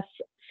just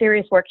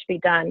serious work to be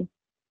done.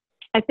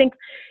 I think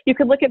you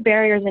could look at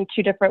barriers in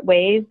 2 different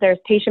ways. There's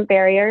patient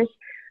barriers.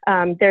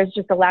 There's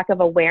just a lack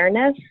of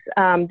awareness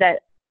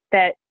that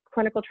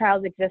clinical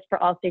trials exist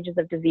for all stages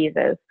of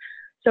diseases.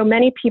 So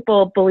many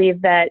people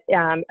believe that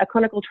a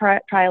clinical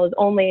trial is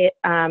only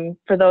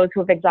for those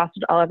who have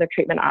exhausted all other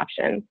treatment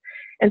options.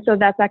 And so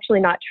that's actually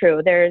not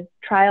true. There's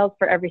trials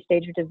for every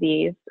stage of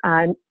disease,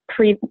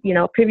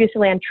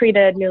 previously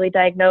untreated, newly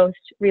diagnosed,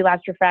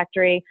 relapsed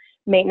refractory,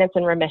 maintenance,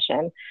 and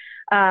remission.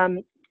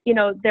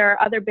 There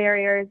are other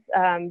barriers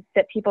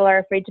that people are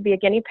afraid to be a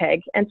guinea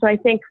pig. And so I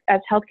think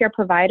as healthcare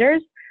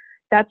providers,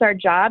 that's our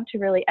job to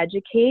really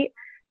educate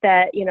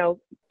that,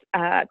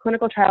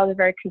 clinical trials are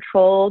very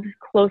controlled,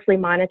 closely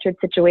monitored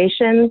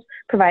situations,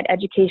 provide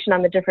education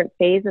on the different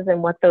phases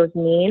and what those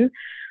mean.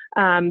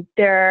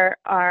 There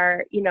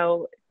are,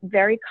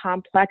 very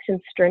complex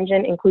and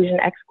stringent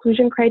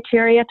inclusion-exclusion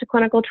criteria to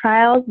clinical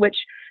trials, which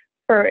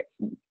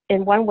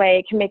in one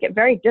way can make it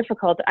very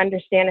difficult to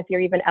understand if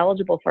you're even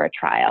eligible for a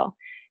trial.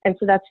 And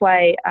so that's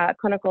why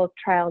clinical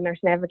trial nurse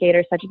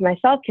navigators such as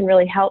myself can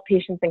really help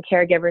patients and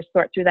caregivers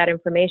sort through that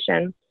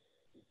information.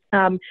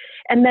 And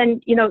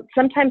then,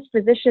 sometimes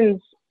physicians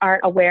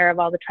aren't aware of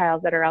all the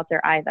trials that are out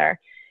there either.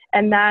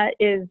 And that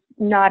is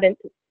not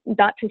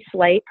to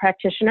slight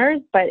practitioners,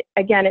 but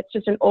again, it's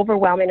just an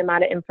overwhelming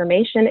amount of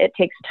information. It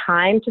takes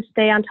time to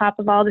stay on top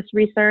of all this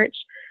research.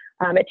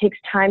 It takes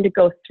time to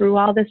go through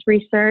all this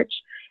research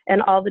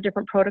and all the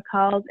different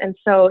protocols. And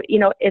so,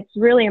 it's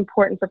really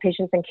important for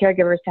patients and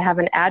caregivers to have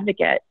an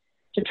advocate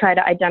to try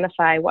to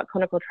identify what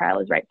clinical trial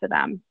is right for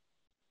them.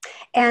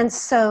 And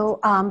so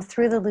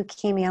through the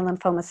Leukemia and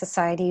Lymphoma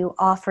Society, you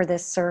offer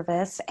this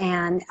service.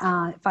 And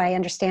if I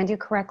understand you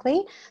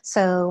correctly,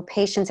 so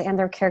patients and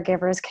their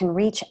caregivers can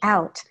reach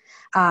out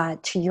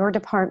to your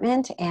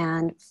department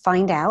and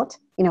find out,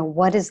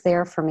 what is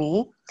there for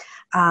me.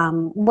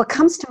 What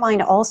comes to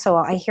mind also,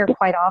 I hear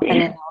quite often,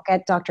 and I'll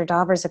get Dr.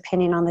 Dauber's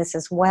opinion on this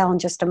as well in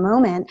just a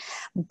moment,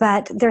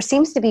 but there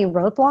seems to be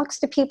roadblocks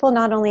to people,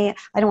 not only,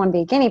 I don't want to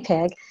be a guinea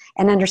pig,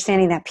 and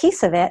understanding that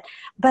piece of it,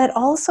 but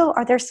also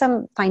are there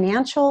some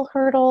financial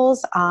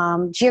hurdles,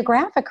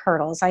 geographic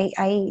hurdles?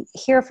 I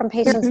hear from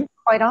patients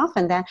quite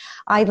often that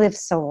I live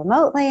so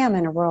remotely, I'm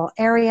in a rural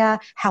area,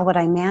 how would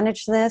I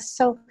manage this?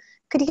 So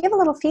could you give a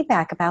little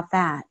feedback about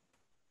that?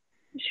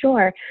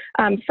 Sure.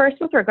 First,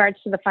 with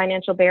regards to the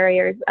financial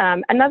barriers,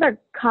 another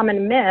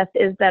common myth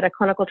is that a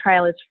clinical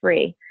trial is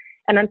free,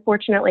 and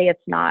unfortunately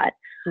it's not.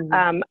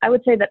 I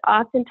would say that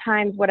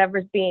oftentimes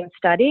whatever's being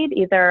studied,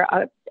 either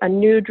a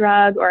new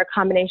drug or a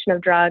combination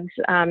of drugs,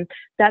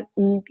 that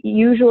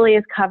usually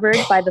is covered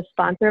by the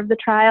sponsor of the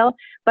trial,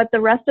 but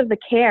the rest of the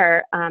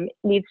care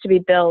needs to be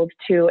billed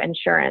to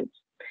insurance.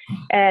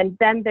 And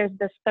then there's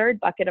this third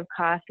bucket of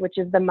cost, which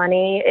is the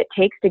money it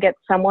takes to get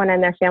someone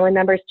and their family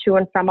members to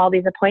and from all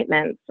these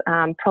appointments,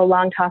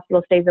 prolonged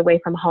hospital stays away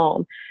from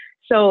home.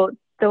 So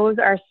those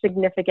are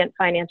significant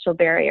financial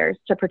barriers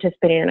to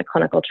participating in a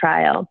clinical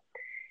trial.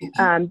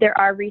 There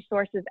are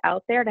resources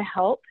out there to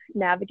help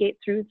navigate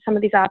through some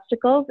of these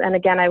obstacles. And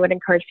again, I would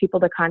encourage people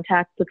to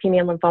contact Leukemia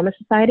and Lymphoma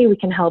Society. We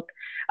can help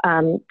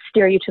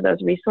steer you to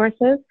those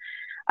resources.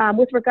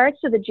 With regards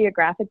to the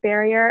geographic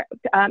barrier,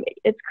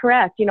 it's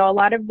correct. You know, a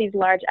lot of these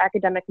large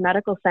academic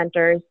medical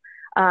centers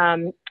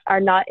are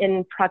not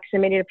in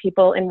proximity to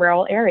people in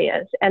rural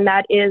areas. And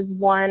that is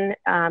one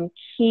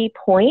key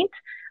point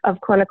of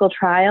clinical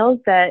trials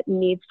that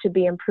needs to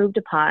be improved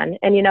upon.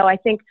 And, you know, I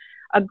think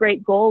a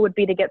great goal would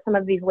be to get some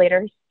of these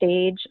later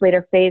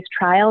phase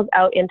trials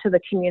out into the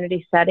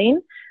community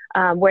setting,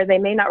 where they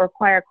may not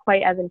require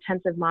quite as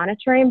intensive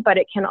monitoring, but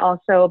it can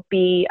also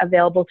be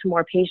available to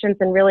more patients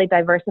and really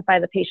diversify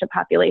the patient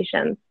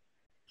populations.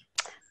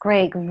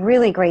 Great,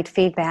 really great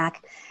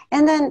feedback.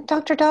 And then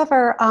Dr.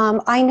 Dover,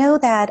 I know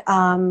that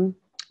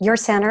your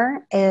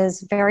center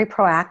is very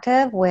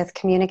proactive with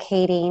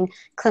communicating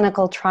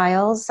clinical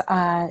trials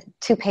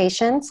to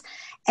patients.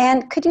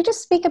 And could you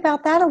just speak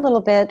about that a little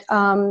bit?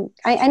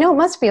 I know it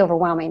must be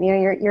overwhelming. You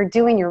know, you're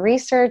doing your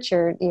research,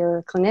 you're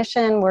a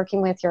clinician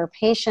working with your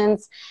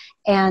patients,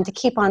 and to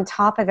keep on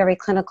top of every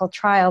clinical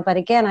trial. But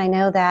again, I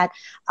know that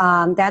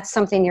that's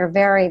something you're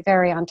very,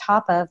 very on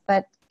top of.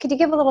 But could you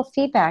give a little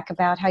feedback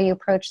about how you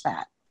approach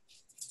that?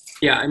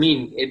 Yeah, I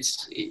mean,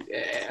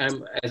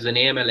 I'm, as an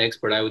AML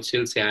expert, I would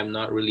still say I'm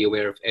not really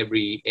aware of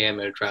every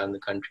AML trial in the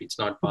country. It's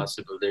not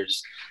possible.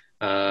 There's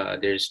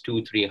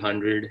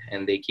 200-300,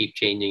 and they keep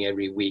changing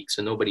every week.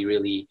 So nobody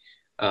really,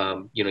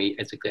 you know,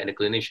 at a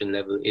clinician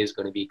level is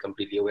going to be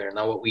completely aware.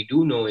 Now, what we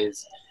do know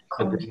is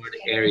the broad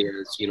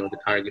areas, you know, the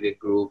targeted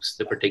groups,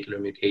 the particular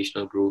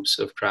mutational groups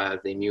of trials,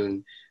 the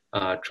immune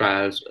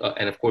trials,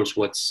 and of course,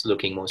 what's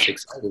looking most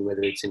exciting,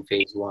 whether it's in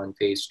phase 1,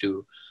 phase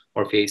 2,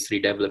 or phase 3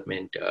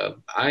 development.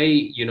 I,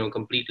 you know,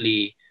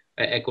 completely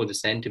echo the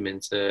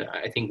sentiments.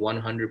 I think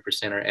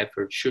 100% our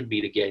effort should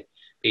be to get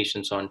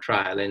patients on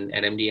trial. And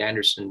at MD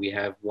Anderson, we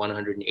have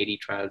 180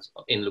 trials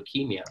in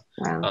leukemia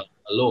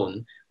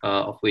alone,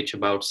 of which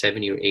about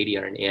 70 or 80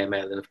 are in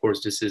AML. And of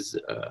course, this is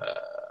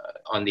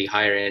on the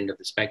higher end of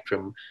the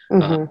spectrum.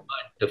 But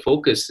the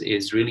focus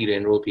is really to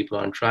enroll people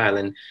on trial.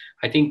 And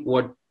I think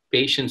what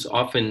patients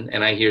often,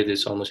 and I hear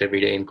this almost every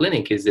day in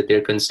clinic, is that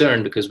they're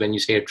concerned because when you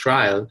say a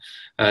trial,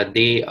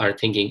 they are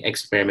thinking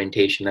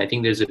experimentation. I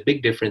think there's a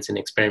big difference in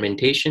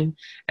experimentation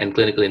and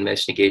clinical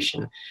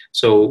investigation.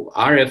 So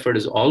our effort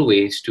is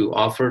always to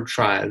offer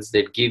trials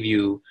that give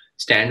you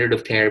standard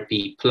of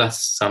therapy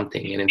plus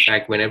something. And in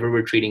fact, whenever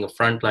we're treating a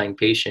frontline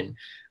patient,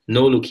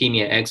 no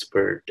leukemia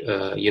expert,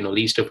 you know,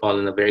 least of all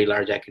in a very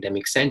large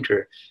academic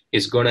center,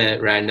 is going to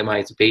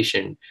randomize a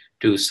patient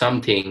to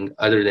something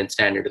other than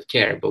standard of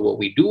care. But what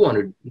we do want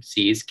to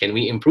see is, can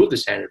we improve the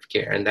standard of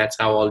care? And that's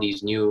how all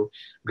these new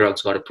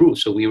drugs got approved.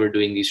 So we were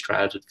doing these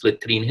trials with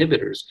FLT3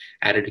 inhibitors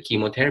added to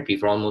chemotherapy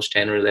for almost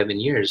 10 or 11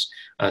 years,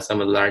 some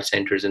of the large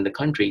centers in the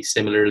country.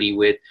 Similarly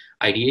with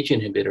IDH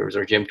inhibitors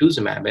or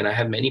gemtuzumab. And I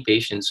have many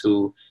patients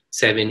who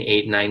 7,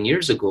 8, 9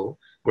 years ago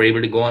were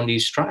able to go on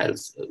these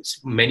trials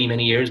many,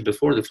 many years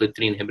before the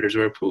FLT3 inhibitors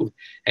were approved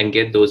and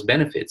get those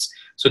benefits.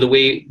 So the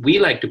way we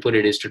like to put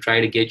it is to try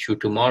to get you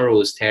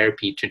tomorrow's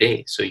therapy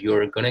today. So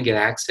you're going to get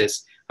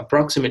access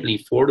approximately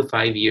 4 to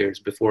 5 years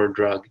before a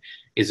drug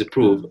is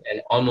approved.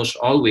 And almost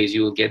always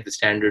you will get the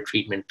standard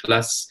treatment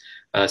plus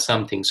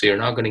something. So you're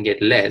not going to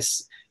get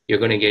less, you're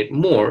going to get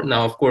more.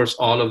 Now, of course,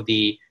 all of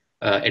the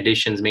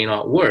additions may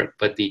not work,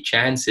 but the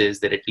chance is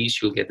that at least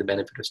you'll get the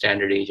benefit of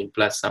standard agent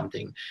plus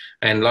something.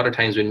 And a lot of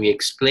times when we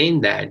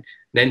explain that,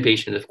 then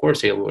patients, of course,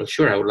 say, well,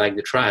 sure, I would like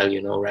the trial,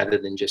 you know, rather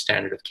than just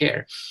standard of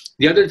care.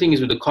 The other thing is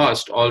with the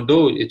cost,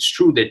 although it's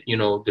true that, you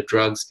know, the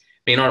drugs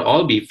may not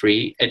all be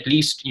free, at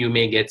least you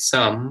may get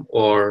some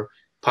or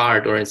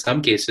part, or in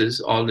some cases,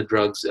 all the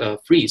drugs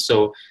free.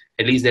 So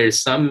at least there is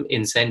some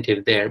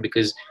incentive there,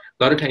 because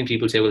a lot of times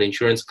people say, well,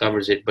 insurance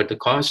covers it, but the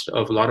cost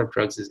of a lot of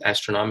drugs is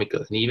astronomical.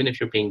 And even if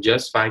you're paying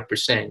just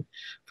 5%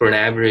 for an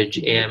average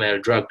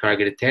AML drug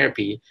targeted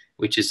therapy,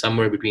 which is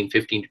somewhere between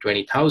 15 to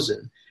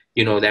 20,000,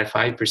 that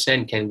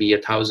 5% can be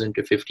 1,000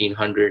 to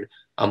 1,500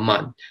 a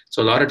month.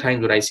 So a lot of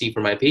times what I see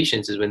for my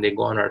patients is when they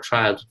go on our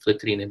trials,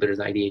 FLT3 inhibitors,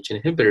 IDH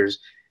inhibitors,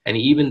 and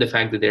even the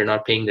fact that they're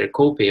not paying their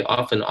copay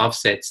often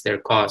offsets their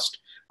cost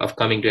of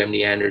coming to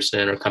MD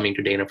Anderson or coming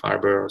to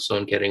Dana-Farber or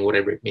Sloan Kettering,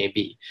 whatever it may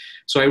be.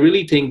 So I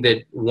really think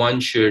that one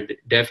should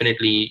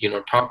definitely,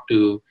 talk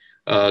to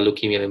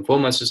Leukemia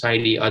Lymphoma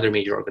Society, other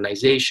major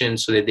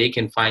organizations, so that they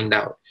can find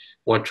out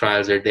what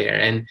trials are there.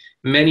 And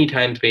many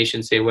times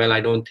patients say, well, I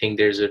don't think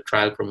there's a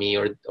trial for me,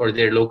 or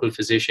their local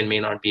physician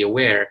may not be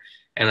aware.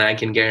 And I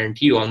can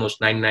guarantee you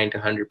almost 99 to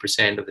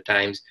 100% of the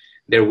times,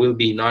 there will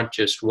be not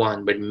just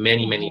one, but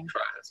many, many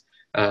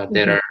trials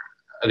that are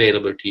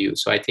available to you.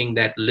 So I think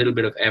that little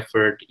bit of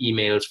effort,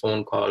 emails,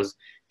 phone calls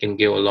can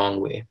go a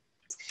long way.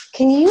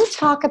 Can you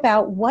talk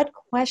about what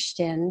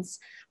questions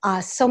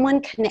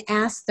someone can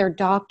ask their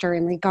doctor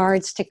in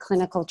regards to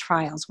clinical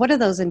trials? What are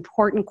those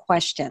important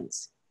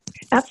questions?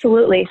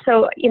 Absolutely.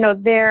 So,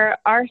 there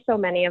are so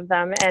many of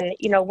them. And,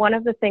 one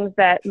of the things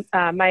that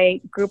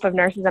my group of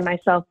nurses and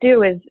myself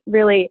do is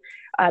really,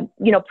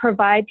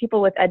 provide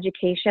people with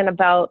education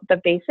about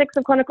the basics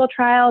of clinical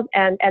trials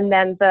and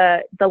then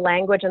the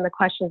language and the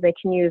questions they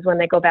can use when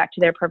they go back to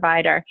their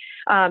provider.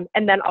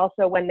 And then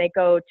also when they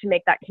go to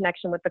make that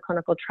connection with the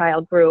clinical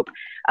trial group.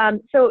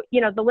 So,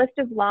 the list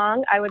is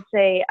long. I would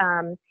say,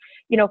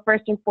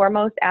 first and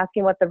foremost,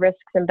 asking what the risks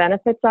and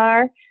benefits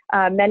are.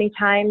 Many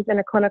times in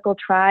a clinical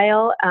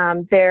trial,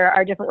 there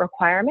are different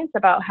requirements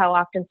about how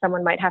often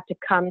someone might have to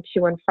come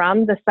to and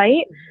from the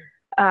site,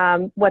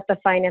 what the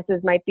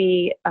finances might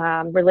be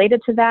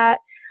related to that.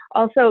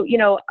 Also,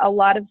 a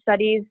lot of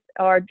studies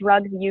or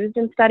drugs used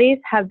in studies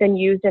have been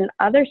used in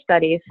other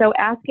studies. So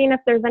asking if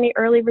there's any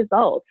early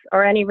results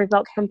or any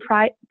results from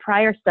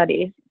prior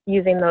studies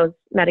using those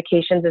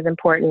medications is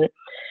important.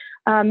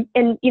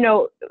 And,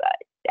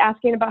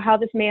 asking about how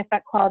this may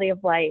affect quality of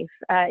life,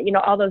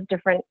 all those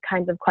different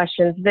kinds of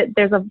questions.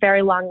 There's a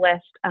very long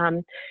list.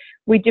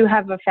 We do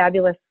have a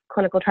fabulous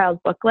clinical trials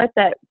booklet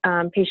that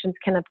patients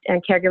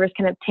and caregivers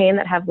can obtain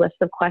that have lists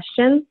of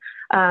questions.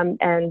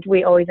 And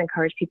we always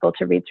encourage people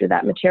to read through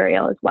that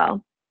material as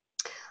well.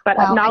 But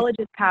knowledge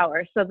is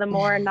power. So the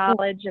more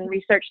knowledge and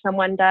research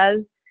someone does,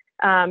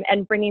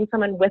 and bringing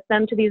someone with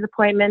them to these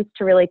appointments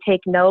to really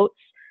take notes,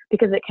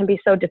 because it can be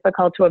so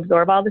difficult to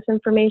absorb all this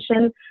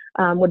information,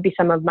 would be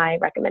some of my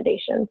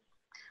recommendations.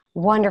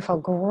 Wonderful.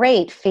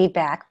 Great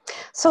feedback.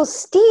 So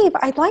Steve,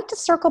 I'd like to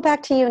circle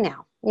back to you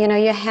now.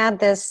 You had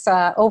this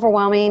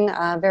overwhelming,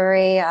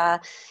 very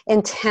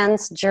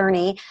intense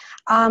journey.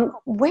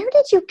 Where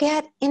did you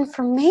get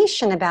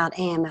information about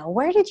AML?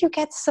 Where did you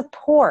get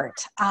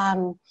support?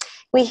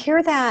 We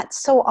hear that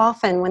so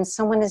often when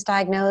someone is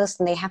diagnosed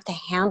and they have to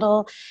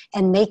handle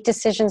and make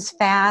decisions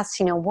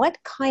fast. What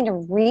kind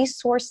of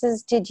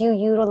resources did you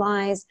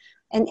utilize?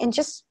 And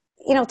just,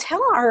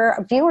 tell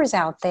our viewers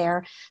out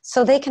there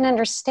so they can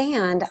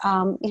understand,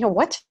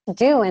 what to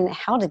do and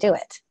how to do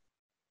it.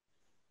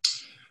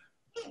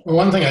 Well,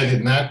 one thing I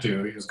did not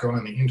do is go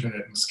on the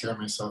internet and scare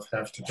myself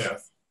half to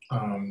death.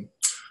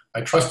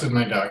 I trusted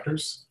my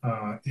doctors.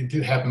 It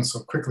did happen so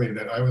quickly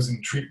that I was in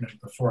treatment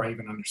before I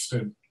even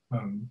understood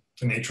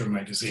the nature of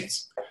my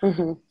disease.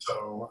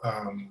 So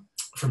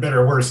for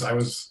better or worse, I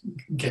was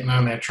getting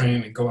on that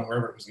train and going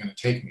wherever it was going to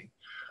take me.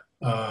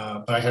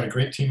 But I had a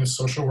great team of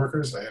social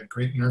workers. I had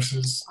great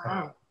nurses.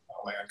 Wow.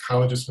 My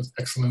oncologist was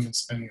excellent in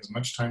spending as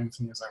much time with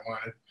me as I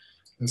wanted.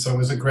 And so it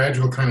was a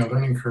gradual kind of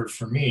learning curve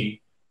for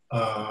me.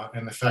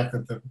 And the fact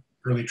that the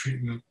early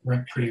treatment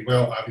went pretty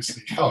well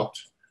obviously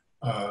helped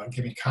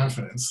give me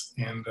confidence.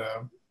 And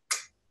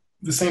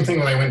the same thing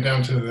when I went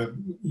down to the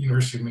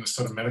University of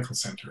Minnesota Medical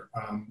Center.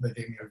 They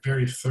gave me a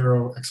very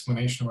thorough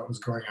explanation of what was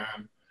going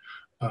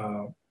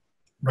on,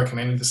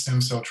 recommended the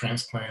stem cell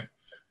transplant.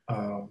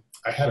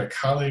 I had a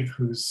colleague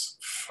whose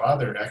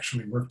father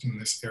actually worked in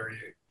this area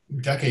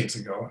decades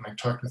ago, and I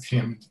talked with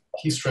him.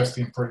 He stressed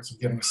the importance of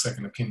getting a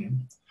second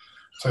opinion.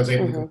 So I was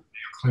able to go to the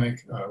clinic,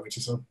 which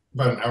is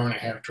about an hour and a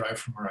half drive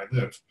from where I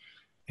live,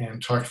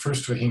 and talked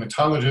first to a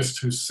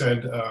hematologist who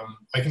said,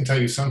 I can tell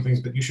you some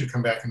things, but you should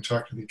come back and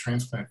talk to the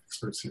transplant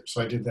experts here.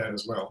 So I did that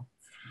as well.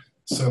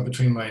 So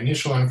between my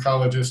initial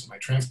oncologist, my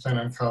transplant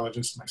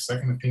oncologist, my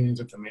second opinions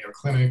at the Mayo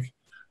Clinic,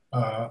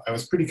 I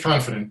was pretty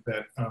confident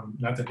that,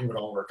 not that it would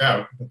all work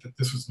out, but that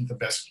this was the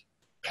best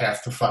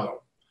path to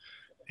follow.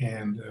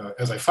 And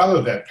as I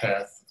followed that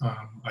path,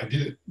 I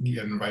did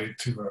get invited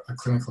to a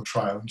clinical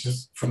trial. And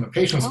just from the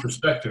patient's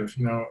perspective,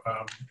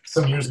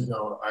 some years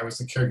ago, I was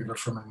the caregiver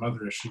for my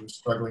mother as she was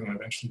struggling and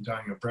eventually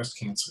dying of breast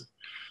cancer.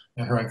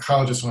 And her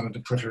oncologist wanted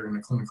to put her in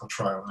a clinical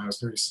trial. And I was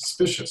very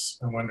suspicious.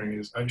 I'm wondering,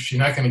 is she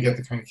not going to get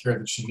the kind of care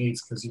that she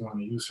needs because you want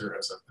to use her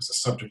as a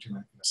subject in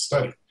a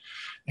study?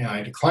 And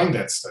I declined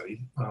that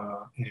study.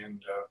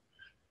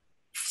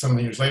 Some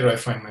years later, I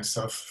find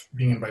myself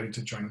being invited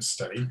to join the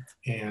study.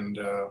 And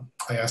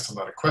I asked a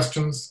lot of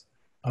questions,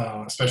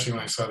 especially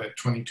when I saw that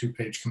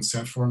 22-page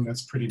consent form.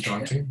 That's pretty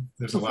daunting.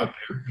 There's a lot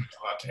there, there's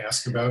a lot to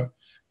ask about.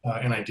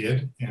 And I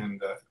did.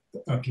 And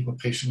people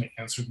patiently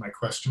answered my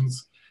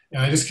questions.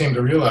 And I just came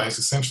to realize,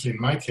 essentially,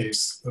 in my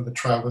case, that the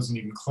trial wasn't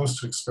even close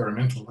to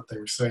experimental. What they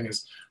were saying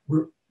is,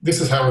 this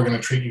is how we're going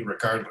to treat you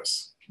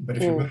regardless. But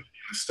if you're willing to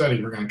do the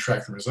study, we're going to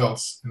track the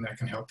results, and that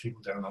can help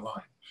people down the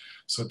line.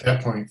 So at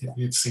that point,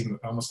 it seemed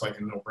almost like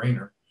a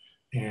no-brainer.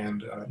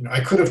 And I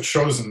could have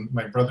chosen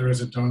my brother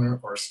as a donor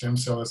or a stem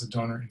cell as a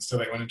donor.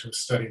 Instead, I went into a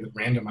study that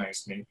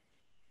randomized me,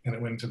 and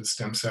it went into the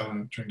stem cell,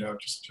 and it turned out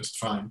just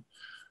fine.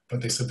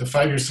 But they said the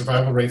 5-year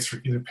survival rates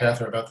for either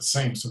path are about the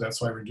same. So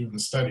that's why we're doing the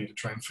study, to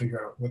try and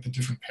figure out what the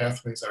different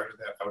pathways are to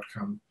that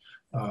outcome,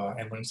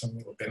 and when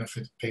something will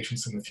benefit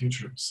patients in the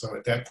future. So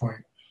at that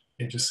point,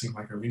 it just seemed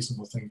like a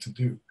reasonable thing to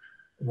do.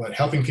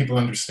 Helping people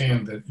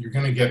understand that you're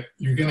going to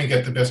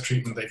get the best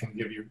treatment they can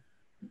give you,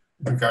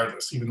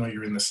 regardless, even though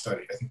you're in the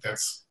study. I think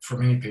that's, for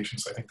many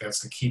patients, I think that's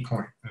the key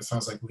point. And it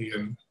sounds like Leah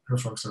and her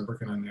folks are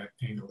working on that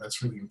angle.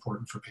 That's really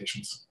important for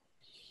patients.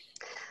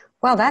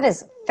 Well, that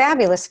is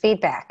fabulous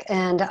feedback.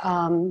 And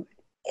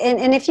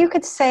if you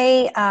could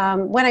say,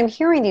 what I'm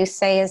hearing you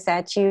say is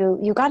that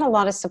you got a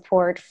lot of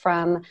support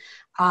from,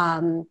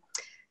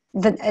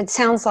 it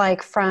sounds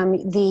like from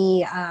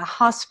the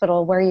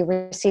hospital where you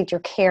received your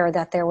care,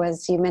 that there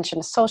was, you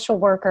mentioned a social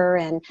worker,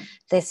 and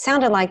they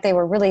sounded like they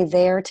were really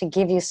there to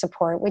give you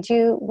support. Would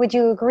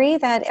you agree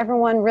that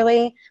everyone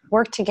really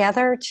worked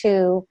together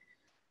to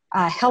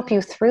help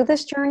you through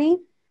this journey?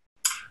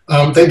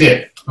 They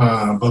did,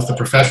 both the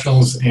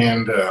professionals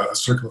and a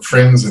circle of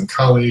friends and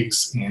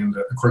colleagues, and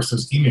of course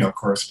there's email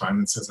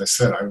correspondence. As I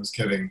said, I was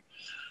getting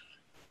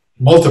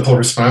multiple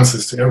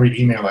responses to every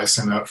email I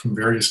sent out from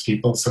various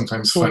people,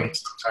 sometimes funny,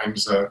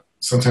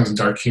 sometimes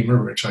dark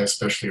humor, which I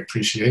especially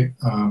appreciate.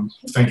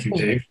 Thank you,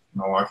 Dave,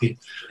 Milwaukee.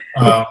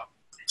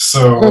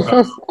 So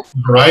a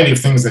variety of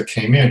things that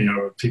came in,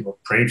 people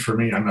prayed for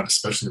me. I'm not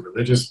especially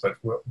religious, but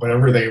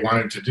whatever they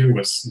wanted to do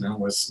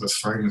was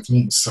fine with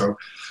me. So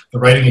the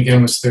writing,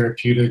 again, was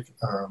therapeutic.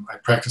 I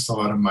practiced a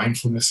lot of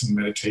mindfulness and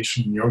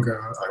meditation and yoga.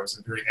 I was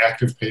a very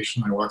active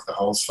patient. I walked the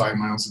halls 5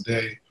 miles a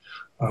day.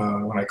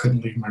 When I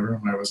couldn't leave my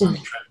room, I was on the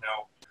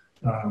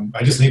treadmill.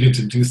 I just needed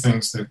to do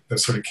things that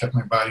sort of kept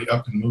my body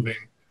up and moving.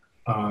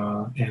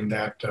 And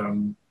that,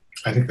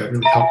 I think that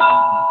really helped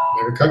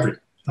my recovery.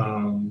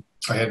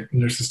 I had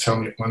nurses tell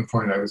me at one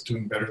point I was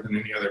doing better than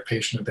any other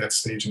patient at that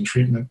stage in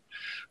treatment.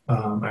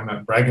 I'm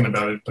not bragging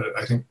about it, but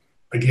I think,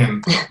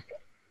 again,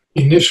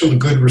 initial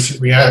good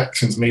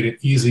reactions made it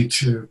easy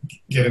to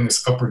get in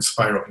this upward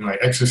spiral. I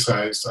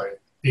exercised, I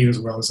ate as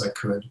well as I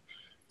could.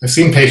 I've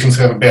seen patients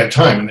have a bad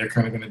time and they're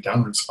kind of in a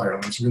downward spiral,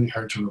 and it's really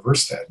hard to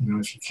reverse that.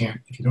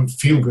 If you don't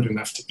feel good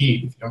enough to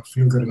eat, if you don't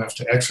feel good enough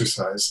to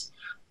exercise,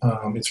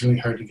 it's really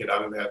hard to get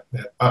out of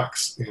that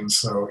box. And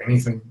so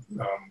anything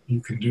you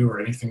can do, or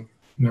anything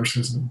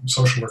nurses and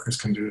social workers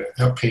can do to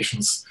help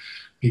patients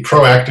be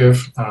proactive,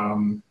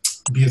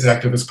 be as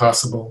active as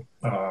possible,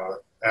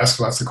 ask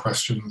lots of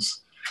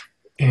questions,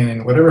 and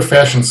in whatever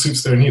fashion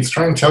suits their needs,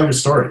 try and tell your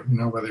story,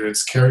 whether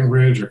it's Caring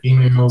Bridge or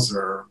emails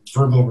or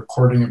verbal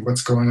recording of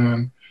what's going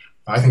on.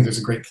 I think there's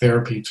a great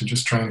therapy to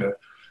just trying to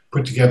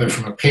put together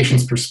from a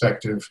patient's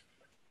perspective,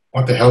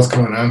 what the hell's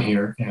going on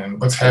here and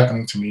what's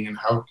happening to me and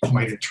how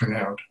might it turn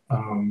out.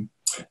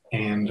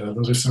 And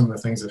those are some of the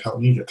things that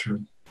helped me get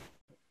through.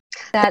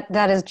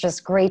 That is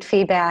just great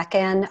feedback.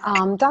 And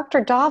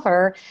Dr.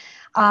 Dover,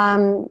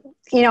 I'm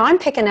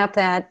picking up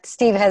that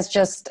Steve has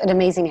just an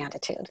amazing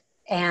attitude.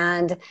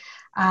 And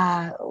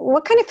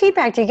what kind of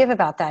feedback do you give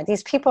about that?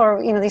 These people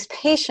are, these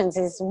patients,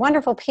 these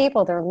wonderful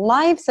people, their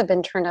lives have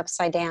been turned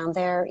upside down.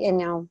 They're,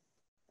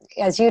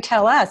 as you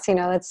tell us,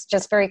 it's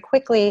just very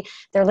quickly,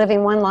 they're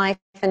living one life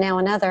and now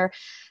another.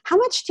 How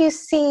much do you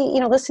see,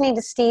 listening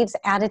to Steve's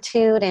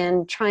attitude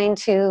and trying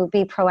to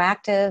be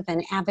proactive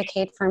and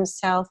advocate for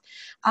himself,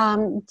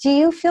 do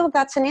you feel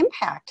that's an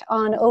impact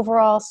on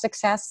overall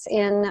success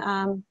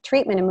in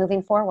treatment and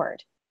moving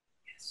forward?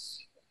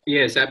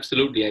 Yes,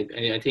 absolutely.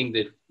 I think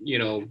that,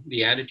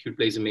 the attitude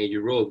plays a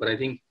major role, but I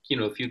think,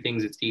 a few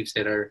things that Steve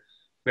said are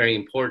very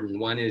important.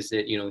 One is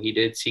that, he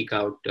did seek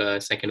out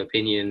second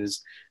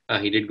opinions.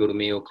 He did go to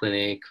Mayo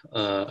Clinic,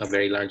 a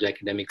very large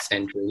academic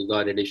center. He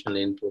got additional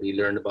input. He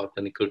learned about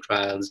clinical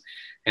trials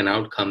and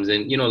outcomes.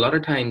 And, a lot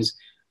of times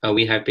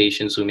we have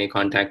patients who may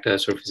contact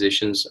us, or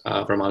physicians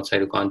from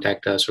outside who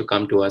contact us or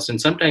come to us. And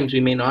sometimes we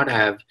may not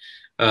have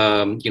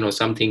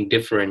something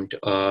different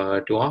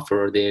to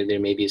offer. There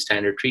may be a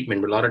standard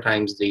treatment, but a lot of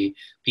times the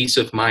peace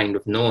of mind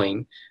of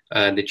knowing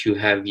that you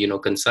have,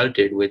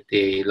 consulted with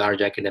a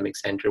large academic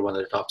center, one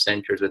of the top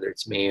centers, whether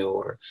it's Mayo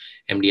or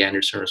MD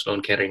Anderson or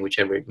Sloan Kettering,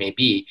 whichever it may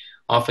be,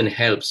 often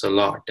helps a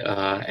lot.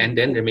 And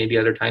then there may be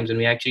other times when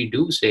we actually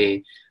do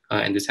say,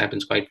 and this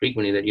happens quite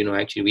frequently, that,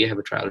 actually we have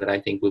a trial that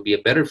I think will be a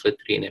better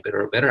FLT3 inhibitor,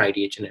 or a better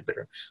IDH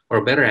inhibitor, or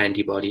a better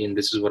antibody, and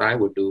this is what I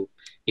would do,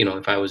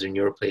 if I was in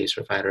your place,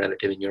 or if I had a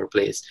relative in your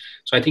place.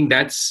 So I think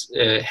that's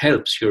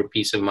helps your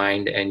peace of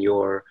mind and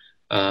your,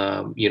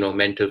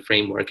 mental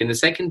framework. And the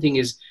second thing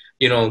is,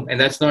 and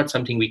that's not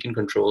something we can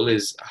control,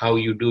 is how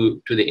you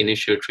do to the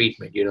initial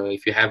treatment.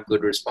 If you have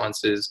good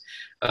responses,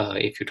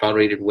 if you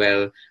tolerate it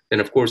well, then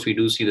of course we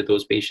do see that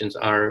those patients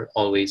are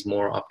always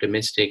more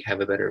optimistic,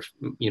 have a better,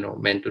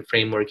 mental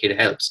framework. It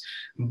helps.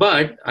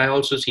 But I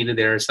also see that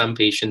there are some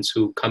patients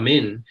who come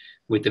in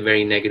with a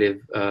very negative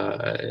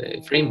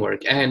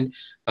framework. And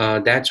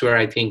that's where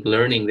I think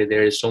learning that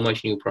there is so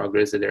much new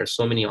progress, that there are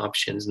so many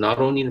options, not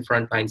only in the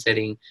frontline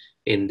setting,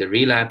 in the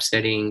relapse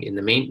setting, in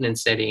the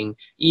maintenance setting,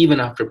 even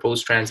after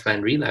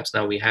post-transplant relapse.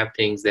 Now we have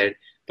things that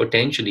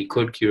potentially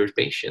could cure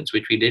patients,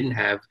 which we didn't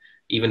have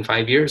even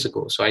 5 years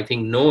ago. So I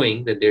think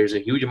knowing that there's a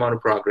huge amount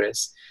of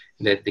progress,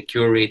 that the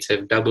cure rates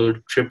have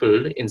doubled,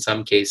 tripled in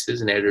some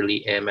cases in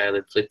elderly AML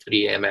and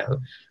FLT3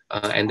 AML,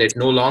 and that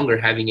no longer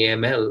having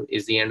AML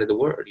is the end of the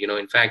world.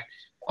 In fact,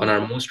 on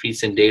our most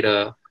recent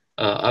data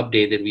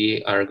update that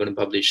we are going to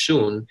publish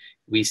soon,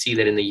 we see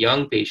that in the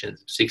young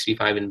patients,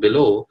 65 and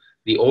below,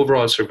 the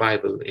overall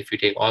survival, if you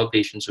take all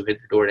patients who hit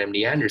the door at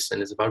MD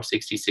Anderson, is about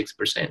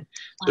 66%.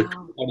 So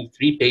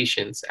 23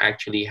 patients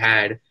actually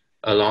had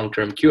a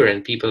long-term cure,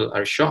 and people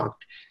are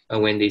shocked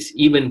when they,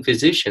 even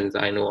physicians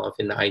I know of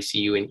in the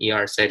ICU and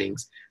ER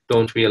settings,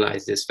 don't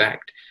realize this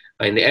fact.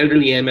 In the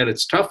elderly AML,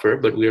 it's tougher,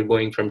 but we're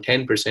going from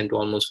 10% to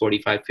almost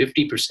 45,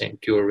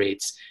 50% cure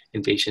rates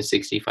in patients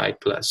 65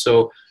 plus.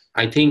 So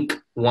I think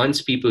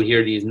once people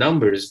hear these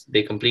numbers,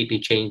 they completely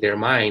change their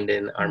mind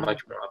and are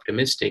much more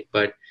optimistic.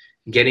 But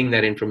getting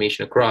that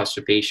information across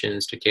to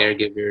patients, to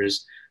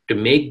caregivers, to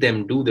make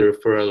them do the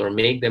referral or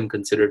make them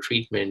consider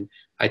treatment,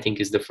 I think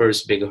is the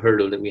first big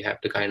hurdle that we have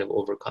to kind of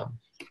overcome.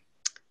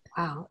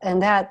 Wow,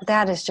 and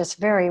that is just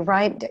very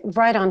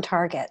right on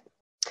target.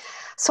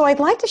 So I'd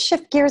like to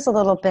shift gears a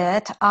little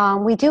bit.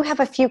 We do have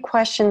a few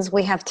questions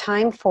we have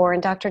time for.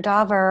 And Dr.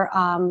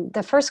 Davar,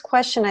 the first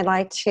question I'd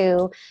like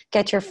to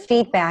get your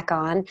feedback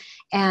on,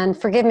 and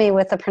forgive me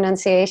with the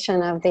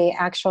pronunciation of the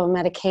actual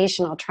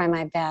medication, I'll try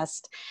my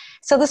best.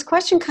 So this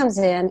question comes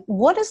in: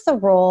 what is the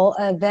role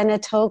of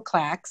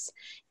venetoclax,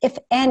 if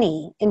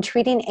any, in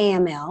treating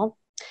AML?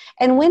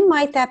 And when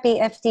might that be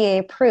FDA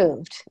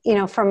approved,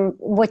 from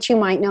what you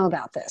might know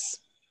about this?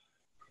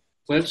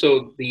 Well,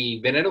 so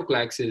the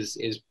venetoclax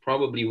is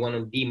probably one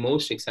of the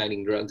most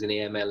exciting drugs in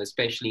AML,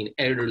 especially in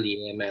elderly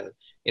AML.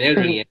 In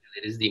elderly AML,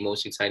 it is the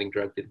most exciting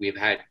drug that we've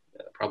had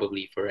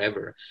probably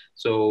forever.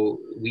 So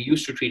we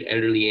used to treat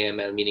elderly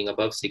AML, meaning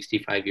above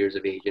 65 years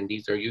of age. And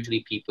these are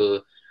usually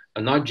people,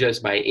 not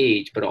just by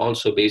age, but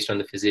also based on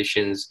the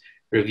physician's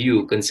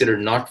review, considered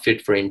not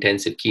fit for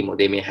intensive chemo.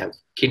 They may have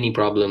kidney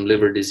problem,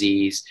 liver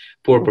disease,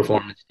 poor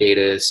performance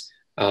status,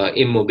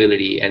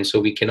 immobility. And so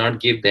we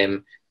cannot give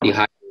them the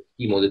high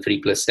chemo, the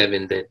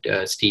 3+7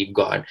 that Steve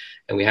got,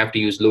 and we have to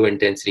use low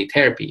intensity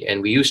therapy.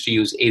 And we used to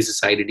use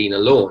azacitidine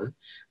alone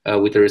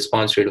with a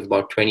response rate of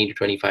about 20 to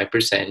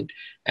 25%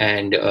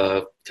 and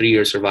a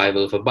 3-year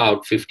survival of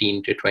about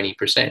 15 to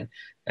 20%.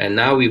 And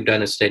now we've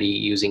done a study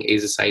using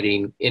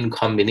azacitidine in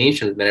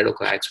combination with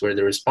venetoclax, where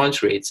the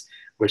response rates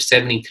were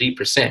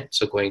 73%.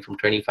 So going from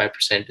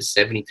 25% to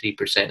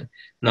 73%,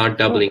 not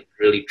doubling,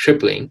 really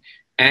tripling.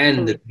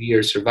 And the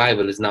 3-year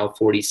survival is now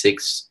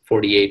 46,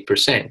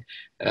 48%.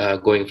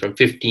 Going from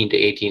 15 to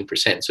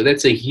 18%. So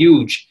that's a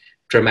huge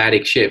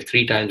dramatic shift,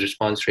 3 times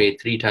response rate,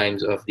 3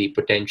 times of the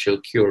potential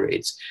cure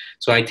rates.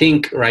 So I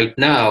think right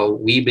now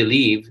we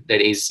believe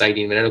that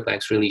azacitidine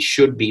venetoclax really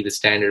should be the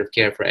standard of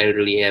care for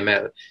elderly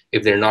AML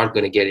if they're not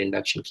going to get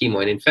induction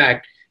chemo. And in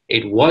fact,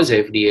 it was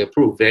FDA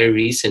approved very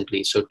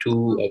recently. So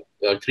 2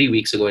 or 3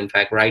 weeks ago, in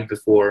fact, right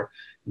before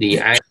the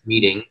ASH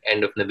meeting,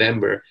 end of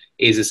November,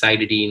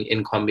 azacitidine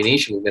in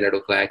combination with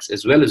venetoclax,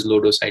 as well as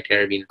low-dose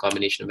cytarabine in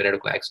combination with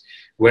venetoclax,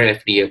 were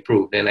FDA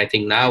approved. And I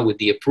think now with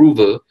the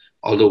approval,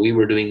 although we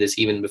were doing this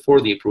even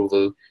before the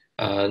approval,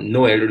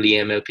 no elderly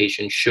AML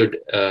patient should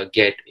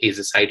get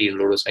azacitidine and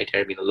low-dose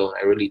cytarabine alone.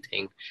 I really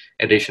think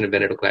addition of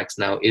venetoclax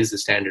now is the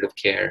standard of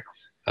care,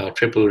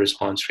 triple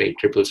response rate,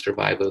 triple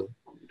survival.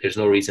 There's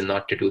no reason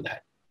not to do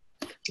that.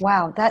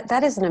 Wow,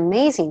 that is an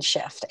amazing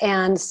shift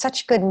and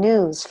such good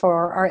news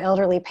for our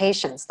elderly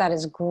patients. That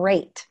is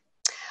great.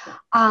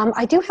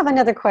 I do have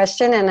another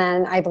question, and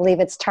then I believe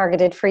it's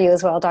targeted for you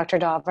as well, Dr.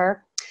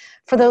 Davar.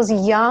 For those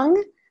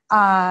young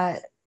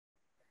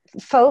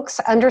folks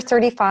under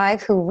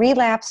 35 who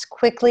relapsed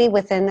quickly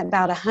within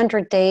about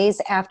 100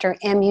 days after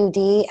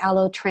MUD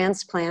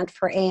allotransplant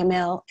for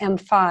AML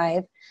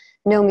M5,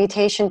 no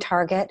mutation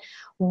target,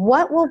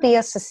 what will be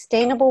a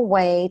sustainable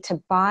way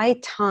to buy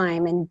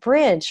time and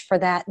bridge for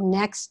that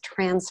next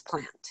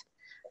transplant?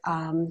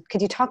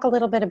 Could you talk a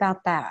little bit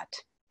about that?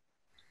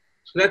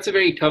 So that's a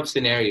very tough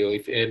scenario.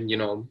 If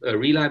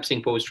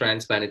relapsing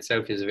post-transplant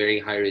itself is a very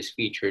high-risk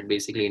feature. It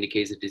basically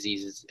indicates the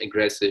disease is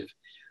aggressive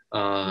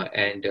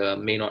and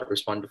may not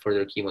respond to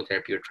further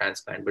chemotherapy or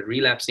transplant. But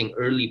relapsing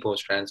early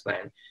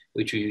post-transplant,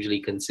 which we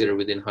usually consider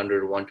within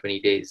 100 or 120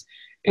 days,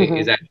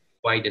 is actually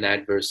quite an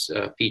adverse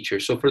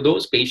feature. So for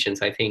those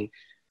patients, I think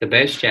the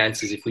best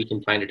chance is if we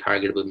can find a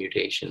targetable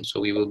mutation.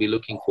 So we will be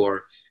looking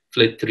for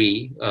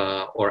FLT3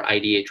 or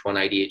IDH1,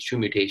 IDH2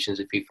 mutations.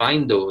 If we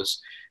find those,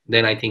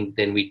 then I think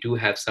then we do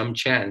have some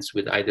chance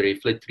with either a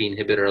FLT3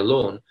 inhibitor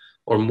alone,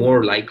 or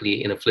more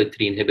likely in a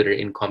FLT3 inhibitor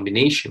in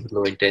combination with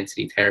low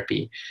intensity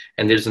therapy.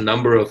 And there's a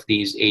number of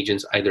these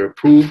agents either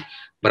approved,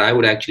 but I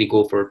would actually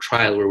go for a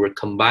trial where we're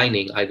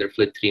combining either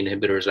FLT3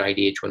 inhibitors or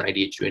IDH1,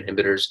 IDH2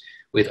 inhibitors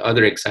with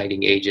other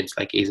exciting agents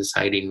like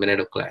azacitidine,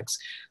 venetoclax.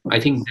 I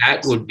think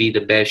that would be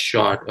the best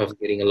shot of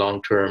getting a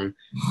long-term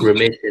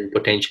remission,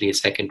 potentially a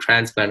second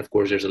transplant. Of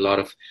course, there's a lot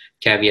of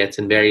caveats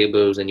and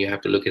variables, and you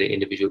have to look at an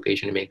individual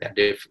patient to make that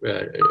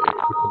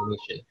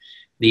determination.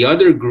 The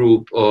other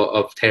group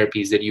of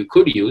therapies that you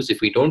could use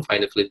if we don't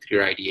find a FLT3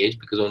 or IDH,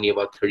 because only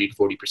about 30 to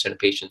 40% of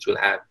patients will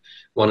have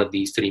one of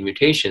these three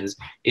mutations,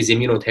 is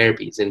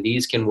immunotherapies. And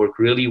these can work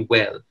really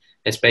well,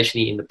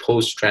 especially in the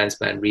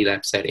post-transplant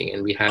relapse setting.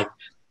 And we have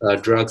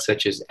drugs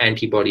such as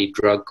antibody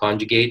drug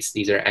conjugates.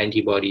 These are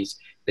antibodies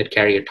that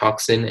carry a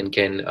toxin and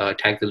can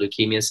attack the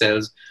leukemia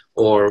cells,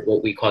 or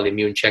what we call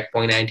immune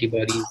checkpoint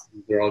antibodies.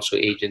 These are also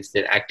agents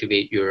that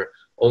activate your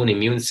own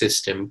immune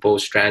system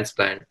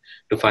post-transplant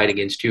to fight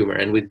against tumor.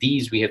 And with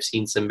these, we have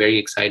seen some very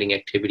exciting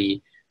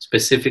activity,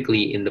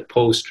 specifically in the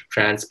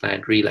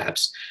post-transplant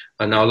relapse.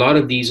 Now, a lot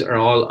of these are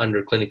all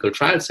under clinical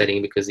trial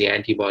setting because the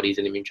antibodies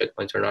and immune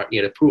checkpoints are not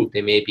yet approved.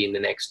 They may be in the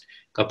next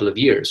couple of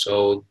years.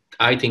 So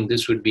I think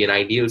this would be an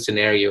ideal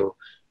scenario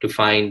to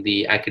find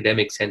the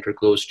academic center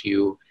close to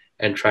you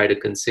and try to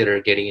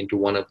consider getting into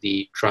one of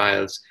the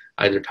trials,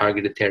 either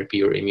targeted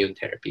therapy or immune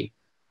therapy.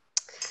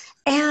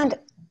 And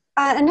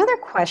another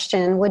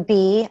question would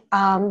be,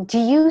 do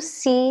you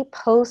see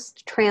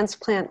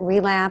post-transplant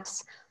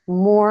relapse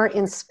more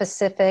in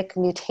specific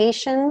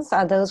mutations?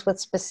 Are those with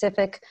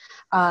specific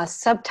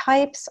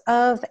subtypes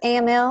of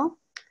AML?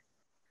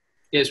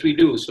 Yes, we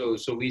do. So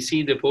we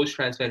see the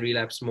post-transplant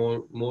relapse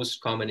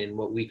most common in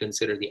what we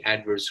consider the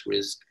adverse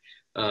risk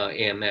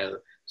AML.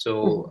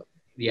 So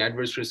the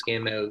adverse risk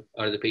AML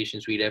are the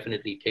patients we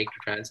definitely take to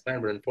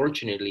transplant, but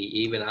unfortunately,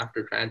 even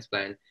after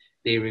transplant,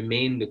 they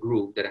remain the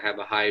group that have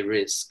a high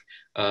risk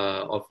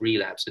of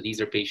relapse. So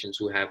these are patients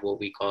who have what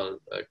we call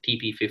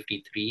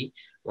TP53,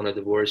 one of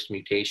the worst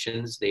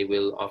mutations. They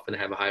will often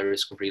have a high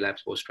risk of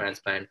relapse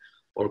post-transplant,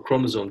 or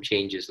chromosome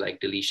changes like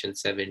deletion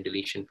 7,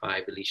 deletion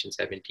 5, deletion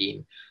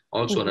 17,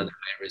 also another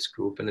high risk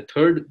group. And the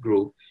third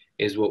group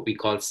is what we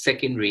call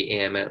secondary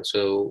AML.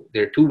 So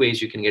there are two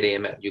ways you can get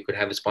AML. You could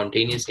have a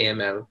spontaneous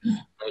AML,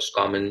 most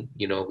common,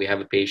 we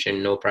have a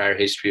patient, no prior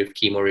history of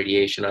chemo,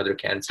 radiation, other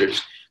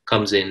cancers,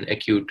 comes in,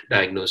 acute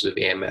diagnosis of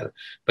AML.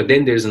 But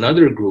then there's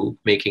another group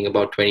making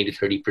about 20 to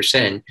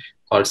 30%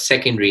 called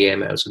secondary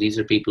AML. So these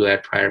are people who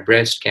had prior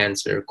breast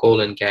cancer,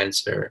 colon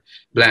cancer,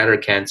 bladder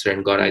cancer,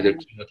 and got either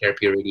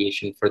chemotherapy or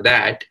radiation for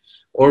that,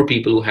 or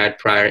people who had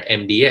prior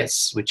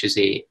MDS, which is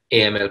a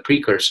AML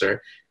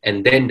precursor,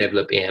 and then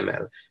develop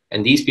AML.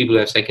 And these people who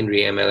have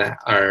secondary AML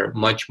are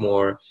much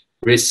more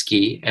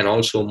risky and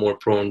also more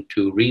prone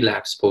to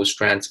relapse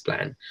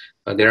post-transplant.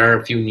 There are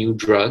a few new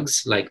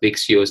drugs like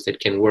Vyxeos that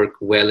can work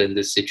well in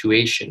this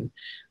situation.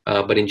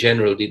 But in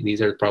general,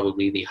 these are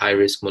probably the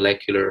high-risk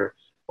molecular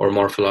or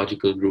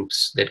morphological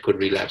groups that could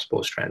relapse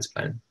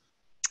post-transplant.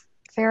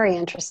 Very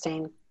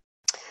interesting.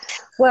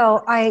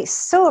 Well, I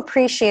so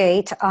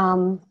appreciate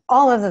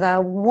all of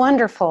the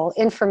wonderful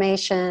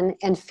information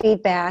and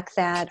feedback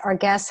that our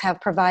guests have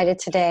provided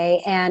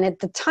today. And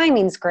the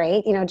timing's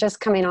great. Just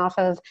coming off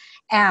of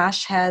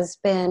ASH has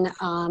been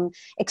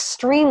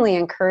extremely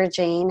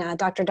encouraging.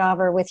 Dr.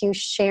 Davar, with you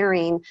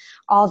sharing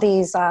all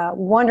these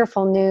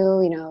wonderful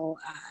new,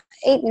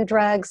 8 new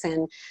drugs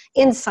and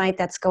insight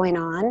that's going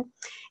on.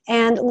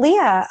 And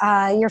Leah,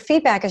 your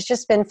feedback has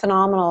just been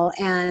phenomenal.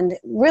 And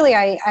really,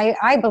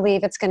 I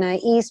believe it's going to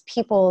ease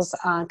people's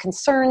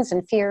concerns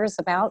and fears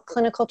about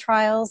clinical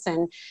trials.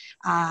 And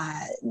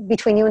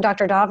between you and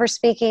Dr. Davar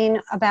speaking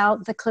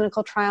about the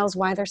clinical trials,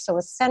 why they're so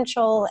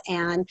essential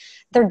and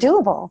they're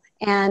doable.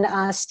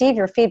 And Steve,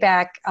 your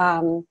feedback,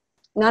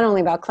 not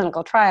only about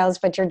clinical trials,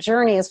 but your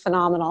journey is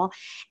phenomenal.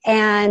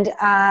 And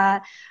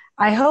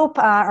I hope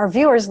our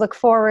viewers look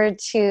forward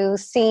to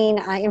seeing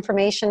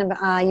information.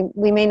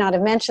 We may not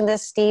have mentioned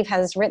this. Steve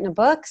has written a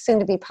book, soon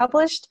to be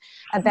published,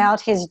 about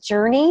his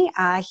journey.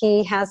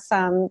 He has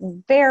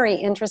some very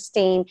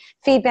interesting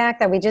feedback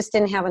that we just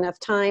didn't have enough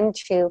time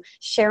to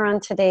share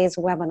on today's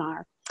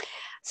webinar.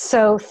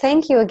 So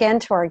thank you again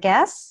to our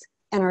guests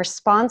and our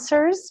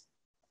sponsors.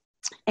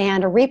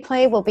 And a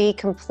replay will be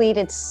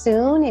completed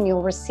soon, and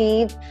you'll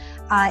receive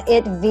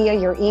it via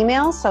your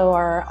email. So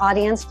our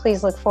audience,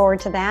 please look forward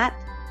to that.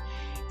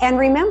 And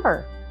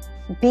remember,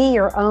 be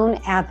your own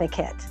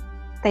advocate.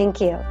 Thank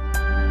you.